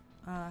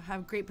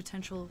have great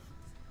potential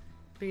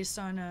based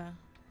on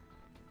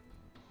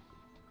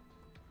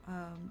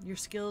your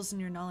skills and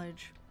your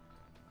knowledge.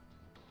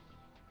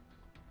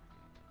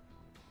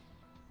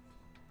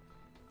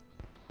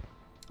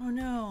 Oh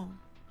no.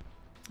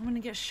 I'm gonna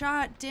get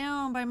shot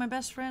down by my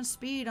best friend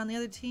Speed on the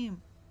other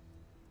team.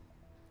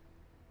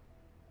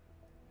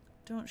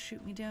 Don't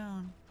shoot me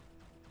down.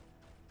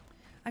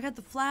 I got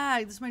the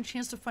flag. This is my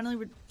chance to finally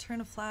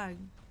return a flag.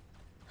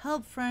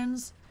 Help,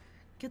 friends.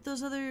 Get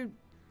those other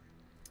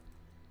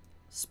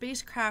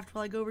spacecraft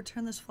while I go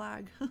return this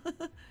flag.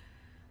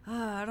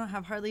 I don't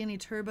have hardly any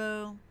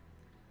turbo.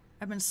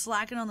 I've been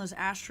slacking on those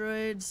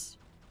asteroids.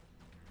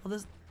 Well,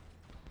 this...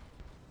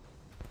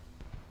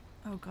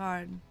 Oh,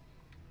 God.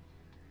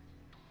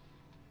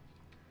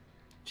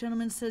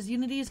 Gentleman says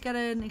Unity's got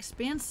an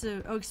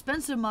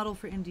expensive model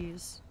for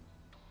indies.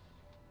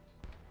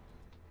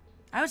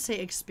 I would say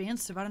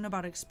expansive. I don't know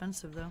about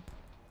expensive, though.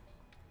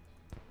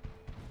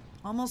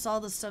 Almost all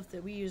the stuff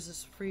that we use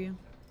is free.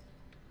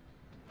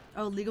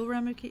 Oh, legal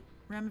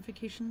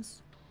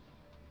ramifications?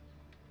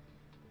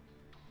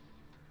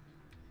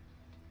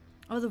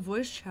 Oh, the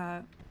voice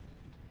chat.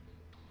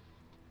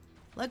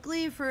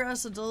 Luckily for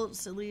us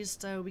adults, at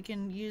least, we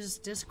can use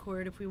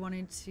Discord if we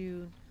wanted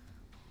to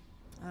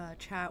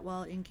chat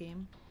while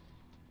in-game.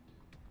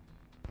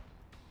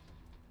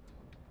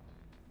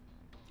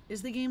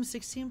 Is the game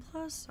 16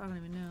 plus? I don't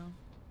even know.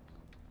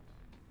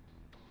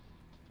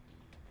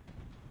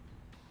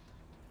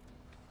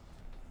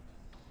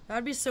 That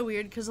would be so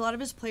weird because a lot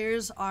of his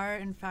players are,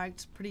 in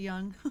fact, pretty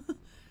young.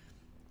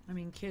 I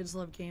mean, kids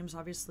love games,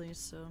 obviously,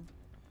 so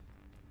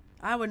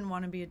I wouldn't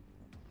want to be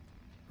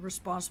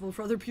responsible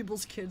for other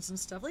people's kids and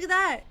stuff. Look at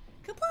that!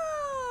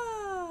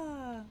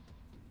 Kapla!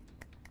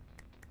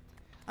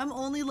 I'm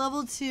only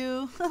level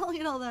 2. Look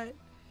at all that.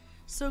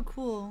 So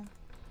cool.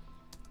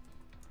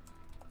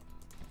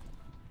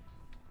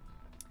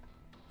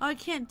 Oh, I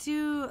can't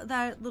do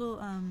that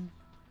little,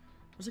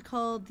 what's it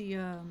called?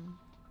 The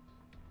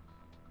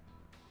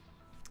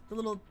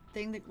little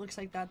thing that looks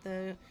like that.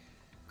 The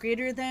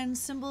greater than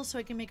symbol, so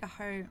I can make a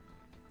heart.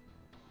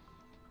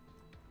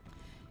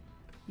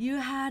 You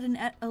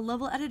had a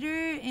level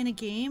editor in a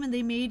game and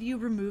they made you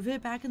remove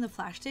it back in the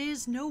Flash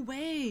days? No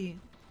way.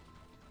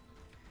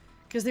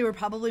 Because they were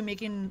probably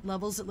making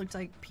levels that looked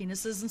like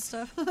penises and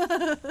stuff.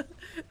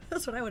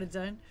 That's what I would have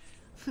done.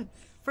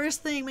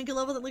 First thing, make a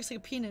level that looks like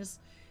a penis.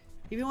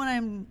 Even when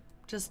I'm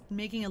just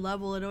making a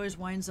level, it always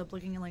winds up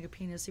looking like a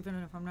penis, even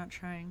if I'm not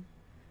trying.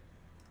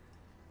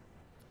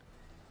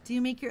 Do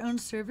you make your own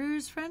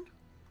servers, friend?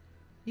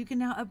 You can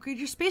now upgrade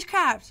your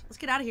spacecraft. Let's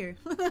get out of here.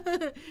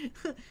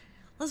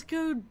 Let's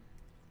go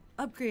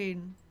upgrade.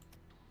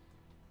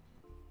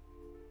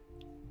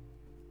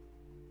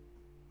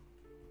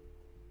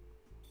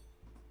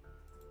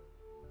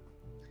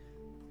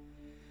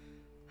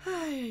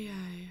 Ay,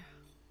 ay.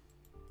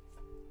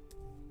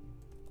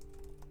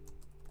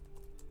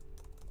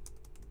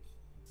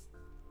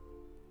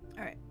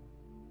 All right.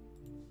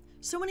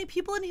 So many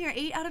people in here.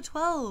 8 out of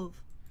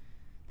 12.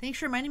 Thanks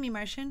for reminding me,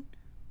 Martian.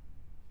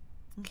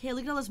 Okay,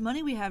 look at all this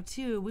money we have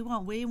too. We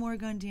want way more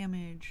gun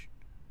damage.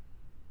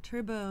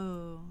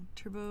 Turbo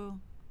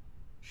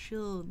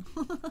shield.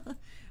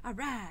 All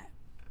right.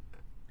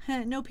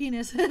 No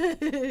penis.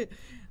 I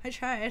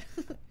tried.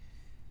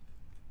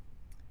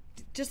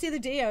 Just the other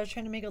day I was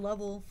trying to make a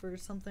level for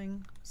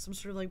something, some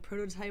sort of like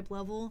prototype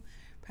level,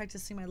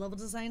 practicing my level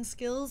design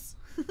skills.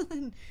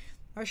 And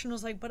Martian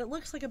was like, but it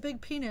looks like a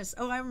big penis.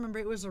 Oh, I remember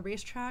it was a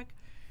racetrack.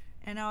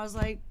 And I was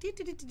like,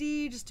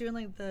 just doing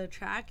like the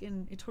track,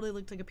 and it totally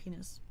looked like a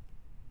penis.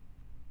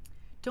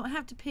 Don't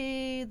have to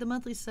pay the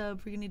monthly sub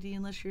for Unity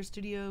unless your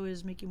studio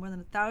is making more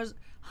than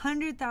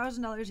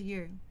 $100,000 a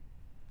year.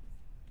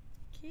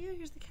 Okay,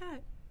 here's the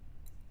cat.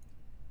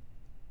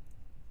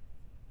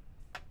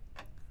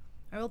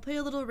 I will play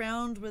a little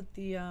around with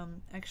the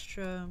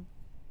extra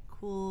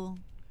cool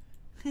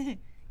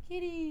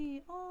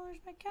kitty. Oh, there's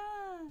my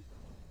cat.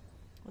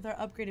 With our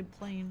upgraded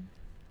plane.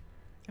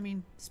 I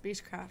mean,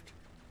 spacecraft.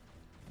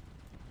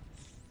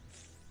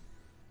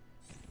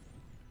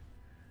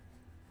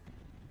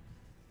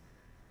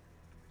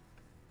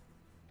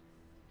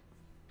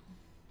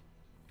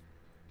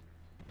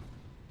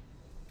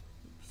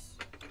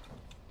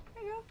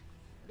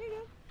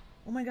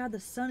 Oh my god, the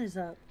sun is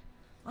up.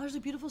 Oh, there's a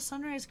beautiful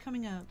sunrise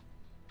coming up.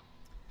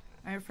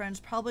 Alright, friends,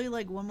 probably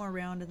like one more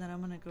round and then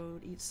I'm gonna go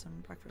eat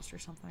some breakfast or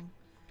something.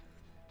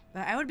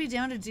 But I would be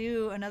down to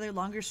do another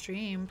longer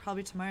stream,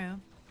 probably tomorrow.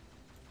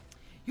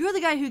 You're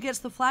the guy who gets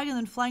the flag and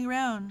then flying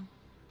around.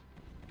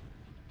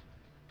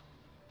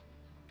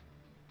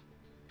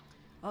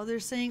 Oh,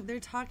 they're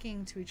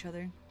talking to each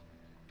other.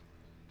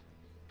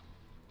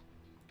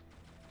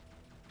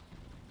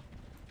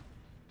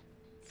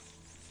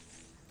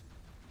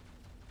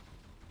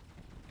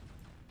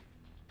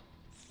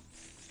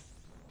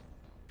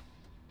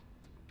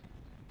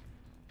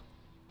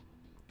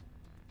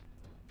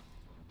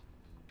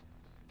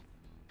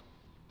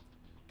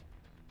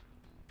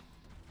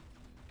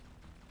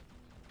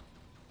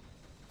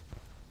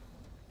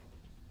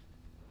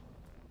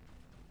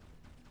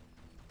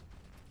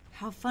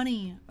 How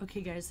funny.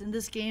 Okay, guys, in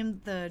this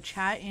game, the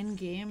chat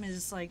in-game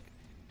is, like,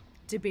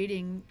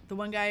 debating. The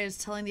one guy is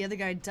telling the other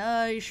guy,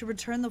 duh, you should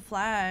return the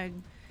flag.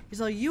 He's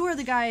like, you are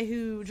the guy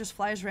who just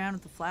flies around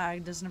with the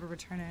flag, doesn't ever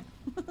return it.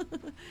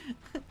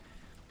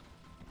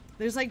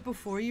 There's, like,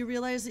 before you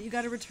realize that you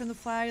gotta return the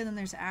flag, and then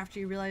there's after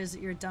you realize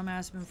that you're a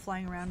dumbass and been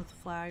flying around with the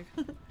flag.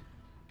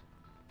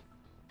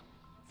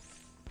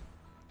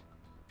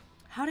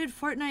 How did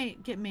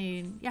Fortnite get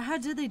made? Yeah, how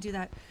did they do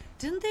that?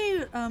 Didn't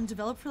they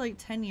develop for like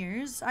 10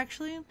 years,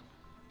 actually?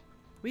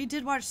 We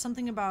did watch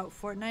something about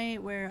Fortnite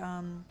where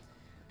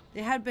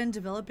they had been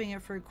developing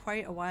it for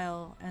quite a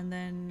while, and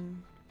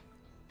then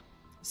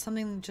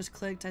something just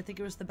clicked. I think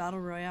it was the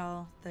Battle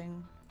Royale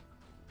thing.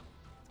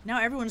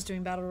 Now everyone's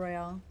doing Battle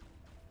Royale.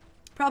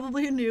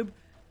 Probably a noob.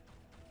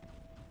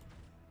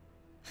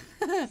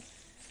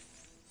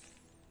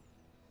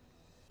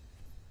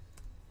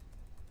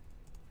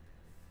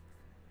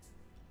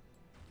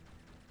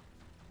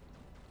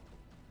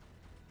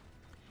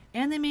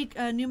 And they make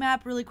a new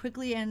map really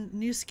quickly and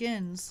new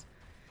skins.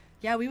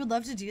 Yeah, we would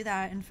love to do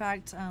that. In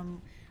fact,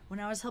 when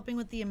I was helping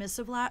with the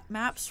emissive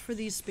maps for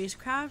these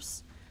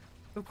spacecrafts,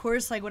 of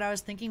course, like what I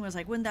was thinking was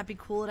like, wouldn't that be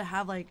cool to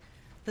have like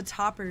the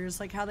toppers,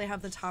 like how they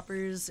have the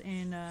toppers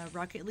in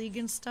Rocket League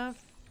and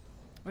stuff,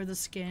 or the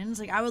skins.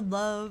 Like I would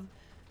love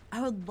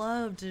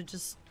to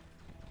just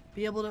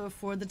be able to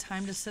afford the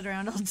time to sit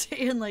around all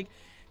day and like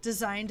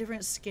design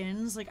different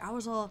skins. Like I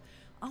was all,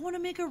 I want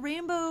to make a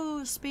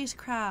rainbow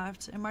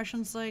spacecraft. And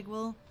Martian's like,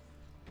 well,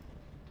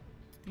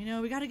 you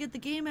know, we got to get the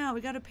game out.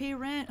 We got to pay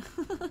rent.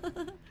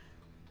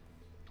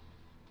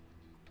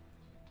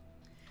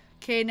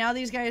 Okay, now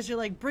these guys are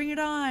like, bring it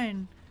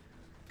on.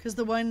 Because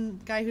the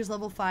one guy who's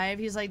level 5,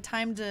 he's like,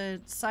 time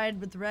to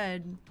side with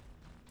red.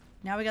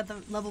 Now we got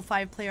the level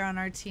 5 player on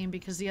our team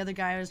because the other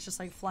guy was just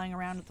like flying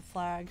around with the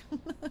flag.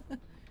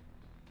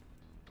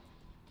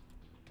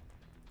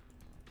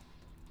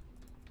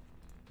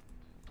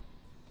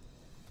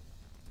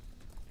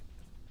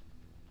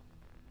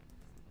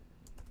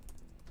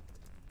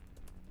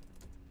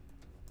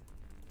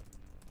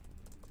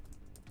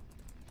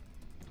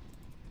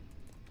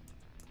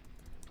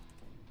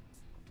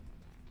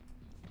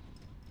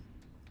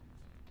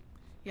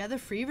 Yeah, the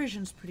free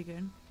version's pretty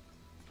good.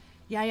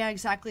 Yeah,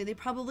 exactly. They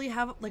probably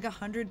have like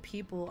 100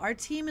 people. Our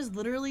team is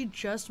literally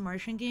just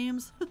Martian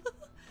games.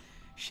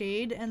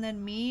 Shade, and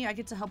then me, I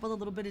get to help with a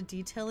little bit of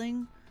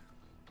detailing.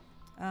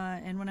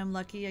 And when I'm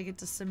lucky, I get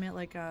to submit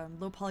like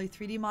low poly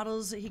 3D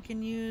models that he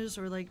can use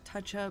or like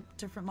touch up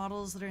different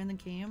models that are in the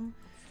game.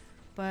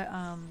 But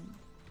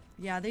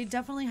yeah, they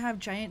definitely have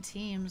giant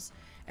teams.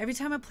 Every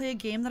time I play a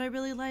game that I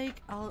really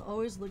like, I'll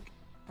always look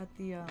at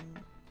the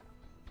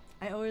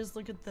I always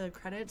look at the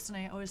credits and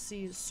I always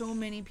see so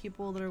many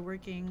people that are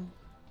working.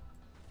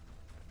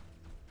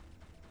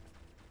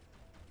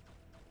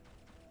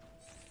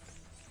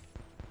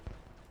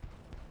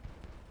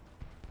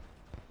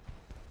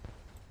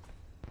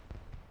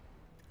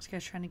 This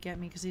guy's trying to get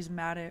me because he's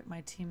mad at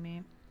my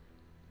teammate.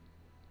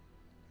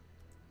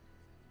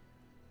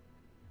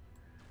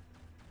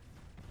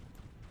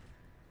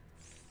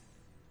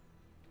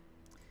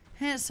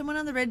 Hey, someone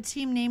on the red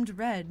team named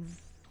Red.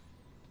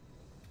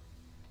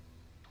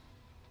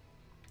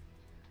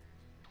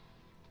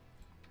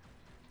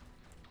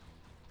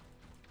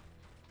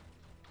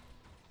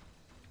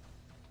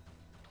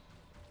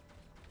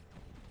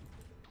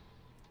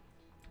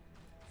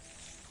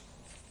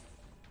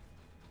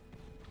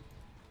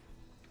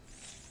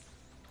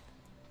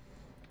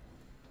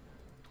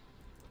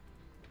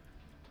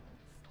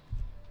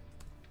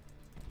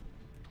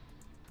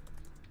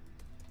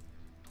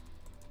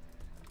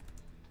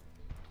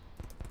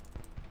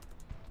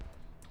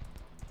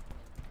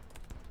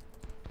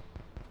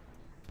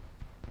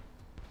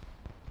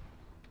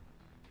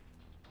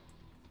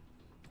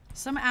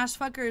 Some ass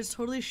fucker is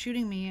totally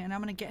shooting me and I'm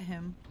gonna get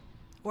him.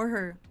 Or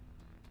her.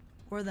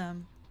 Or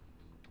them.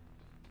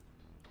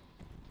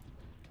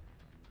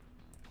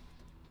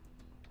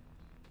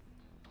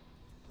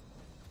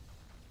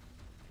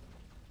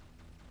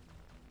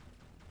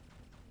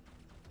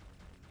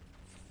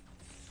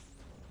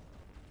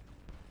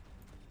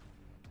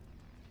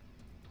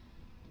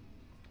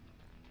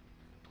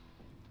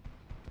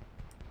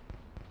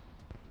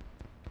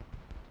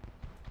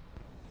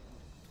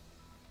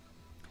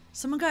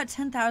 Someone got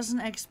 10,000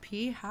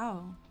 XP?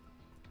 How?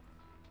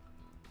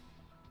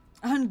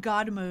 On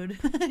God mode.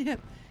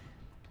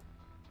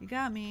 You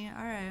got me.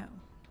 Alright.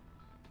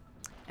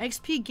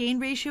 XP gain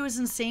ratio is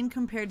insane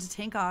compared to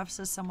tank off,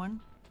 says someone.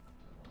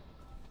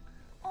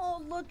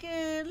 Oh, look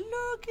it!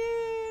 Look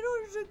it!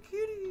 Oh, it's a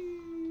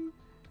kitty!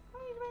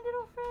 Oh, he's my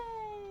little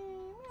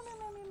friend! Meow,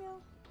 meow, meow,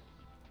 meow,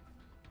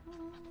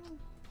 meow.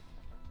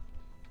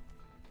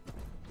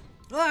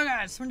 Oh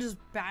god, someone just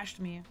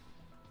bashed me.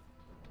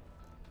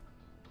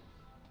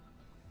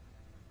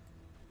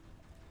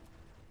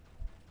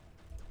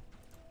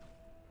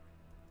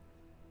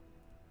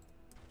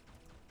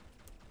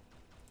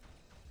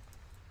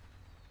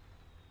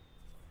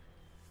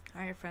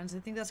 Alright, friends, I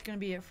think that's gonna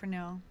be it for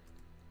now.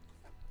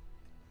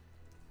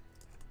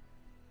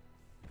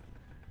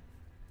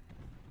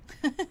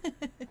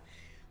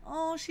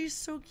 Oh, she's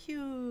so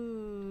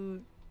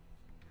cute.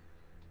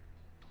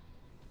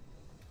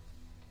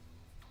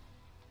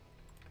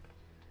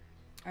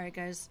 Alright,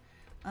 guys.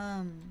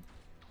 Oh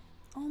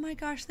my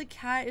gosh, the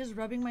cat is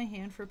rubbing my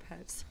hand for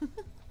pets.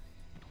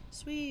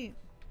 Sweet.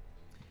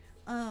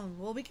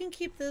 Well, we can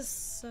keep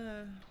this,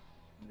 let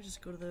me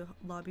just go to the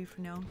lobby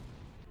for now.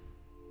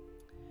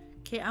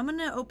 Okay, I'm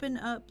gonna open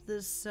up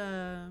this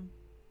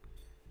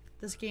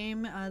this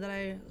game that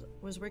I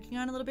was working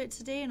on a little bit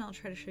today, and I'll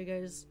try to show you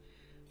guys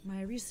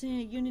my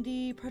recent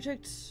Unity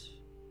project.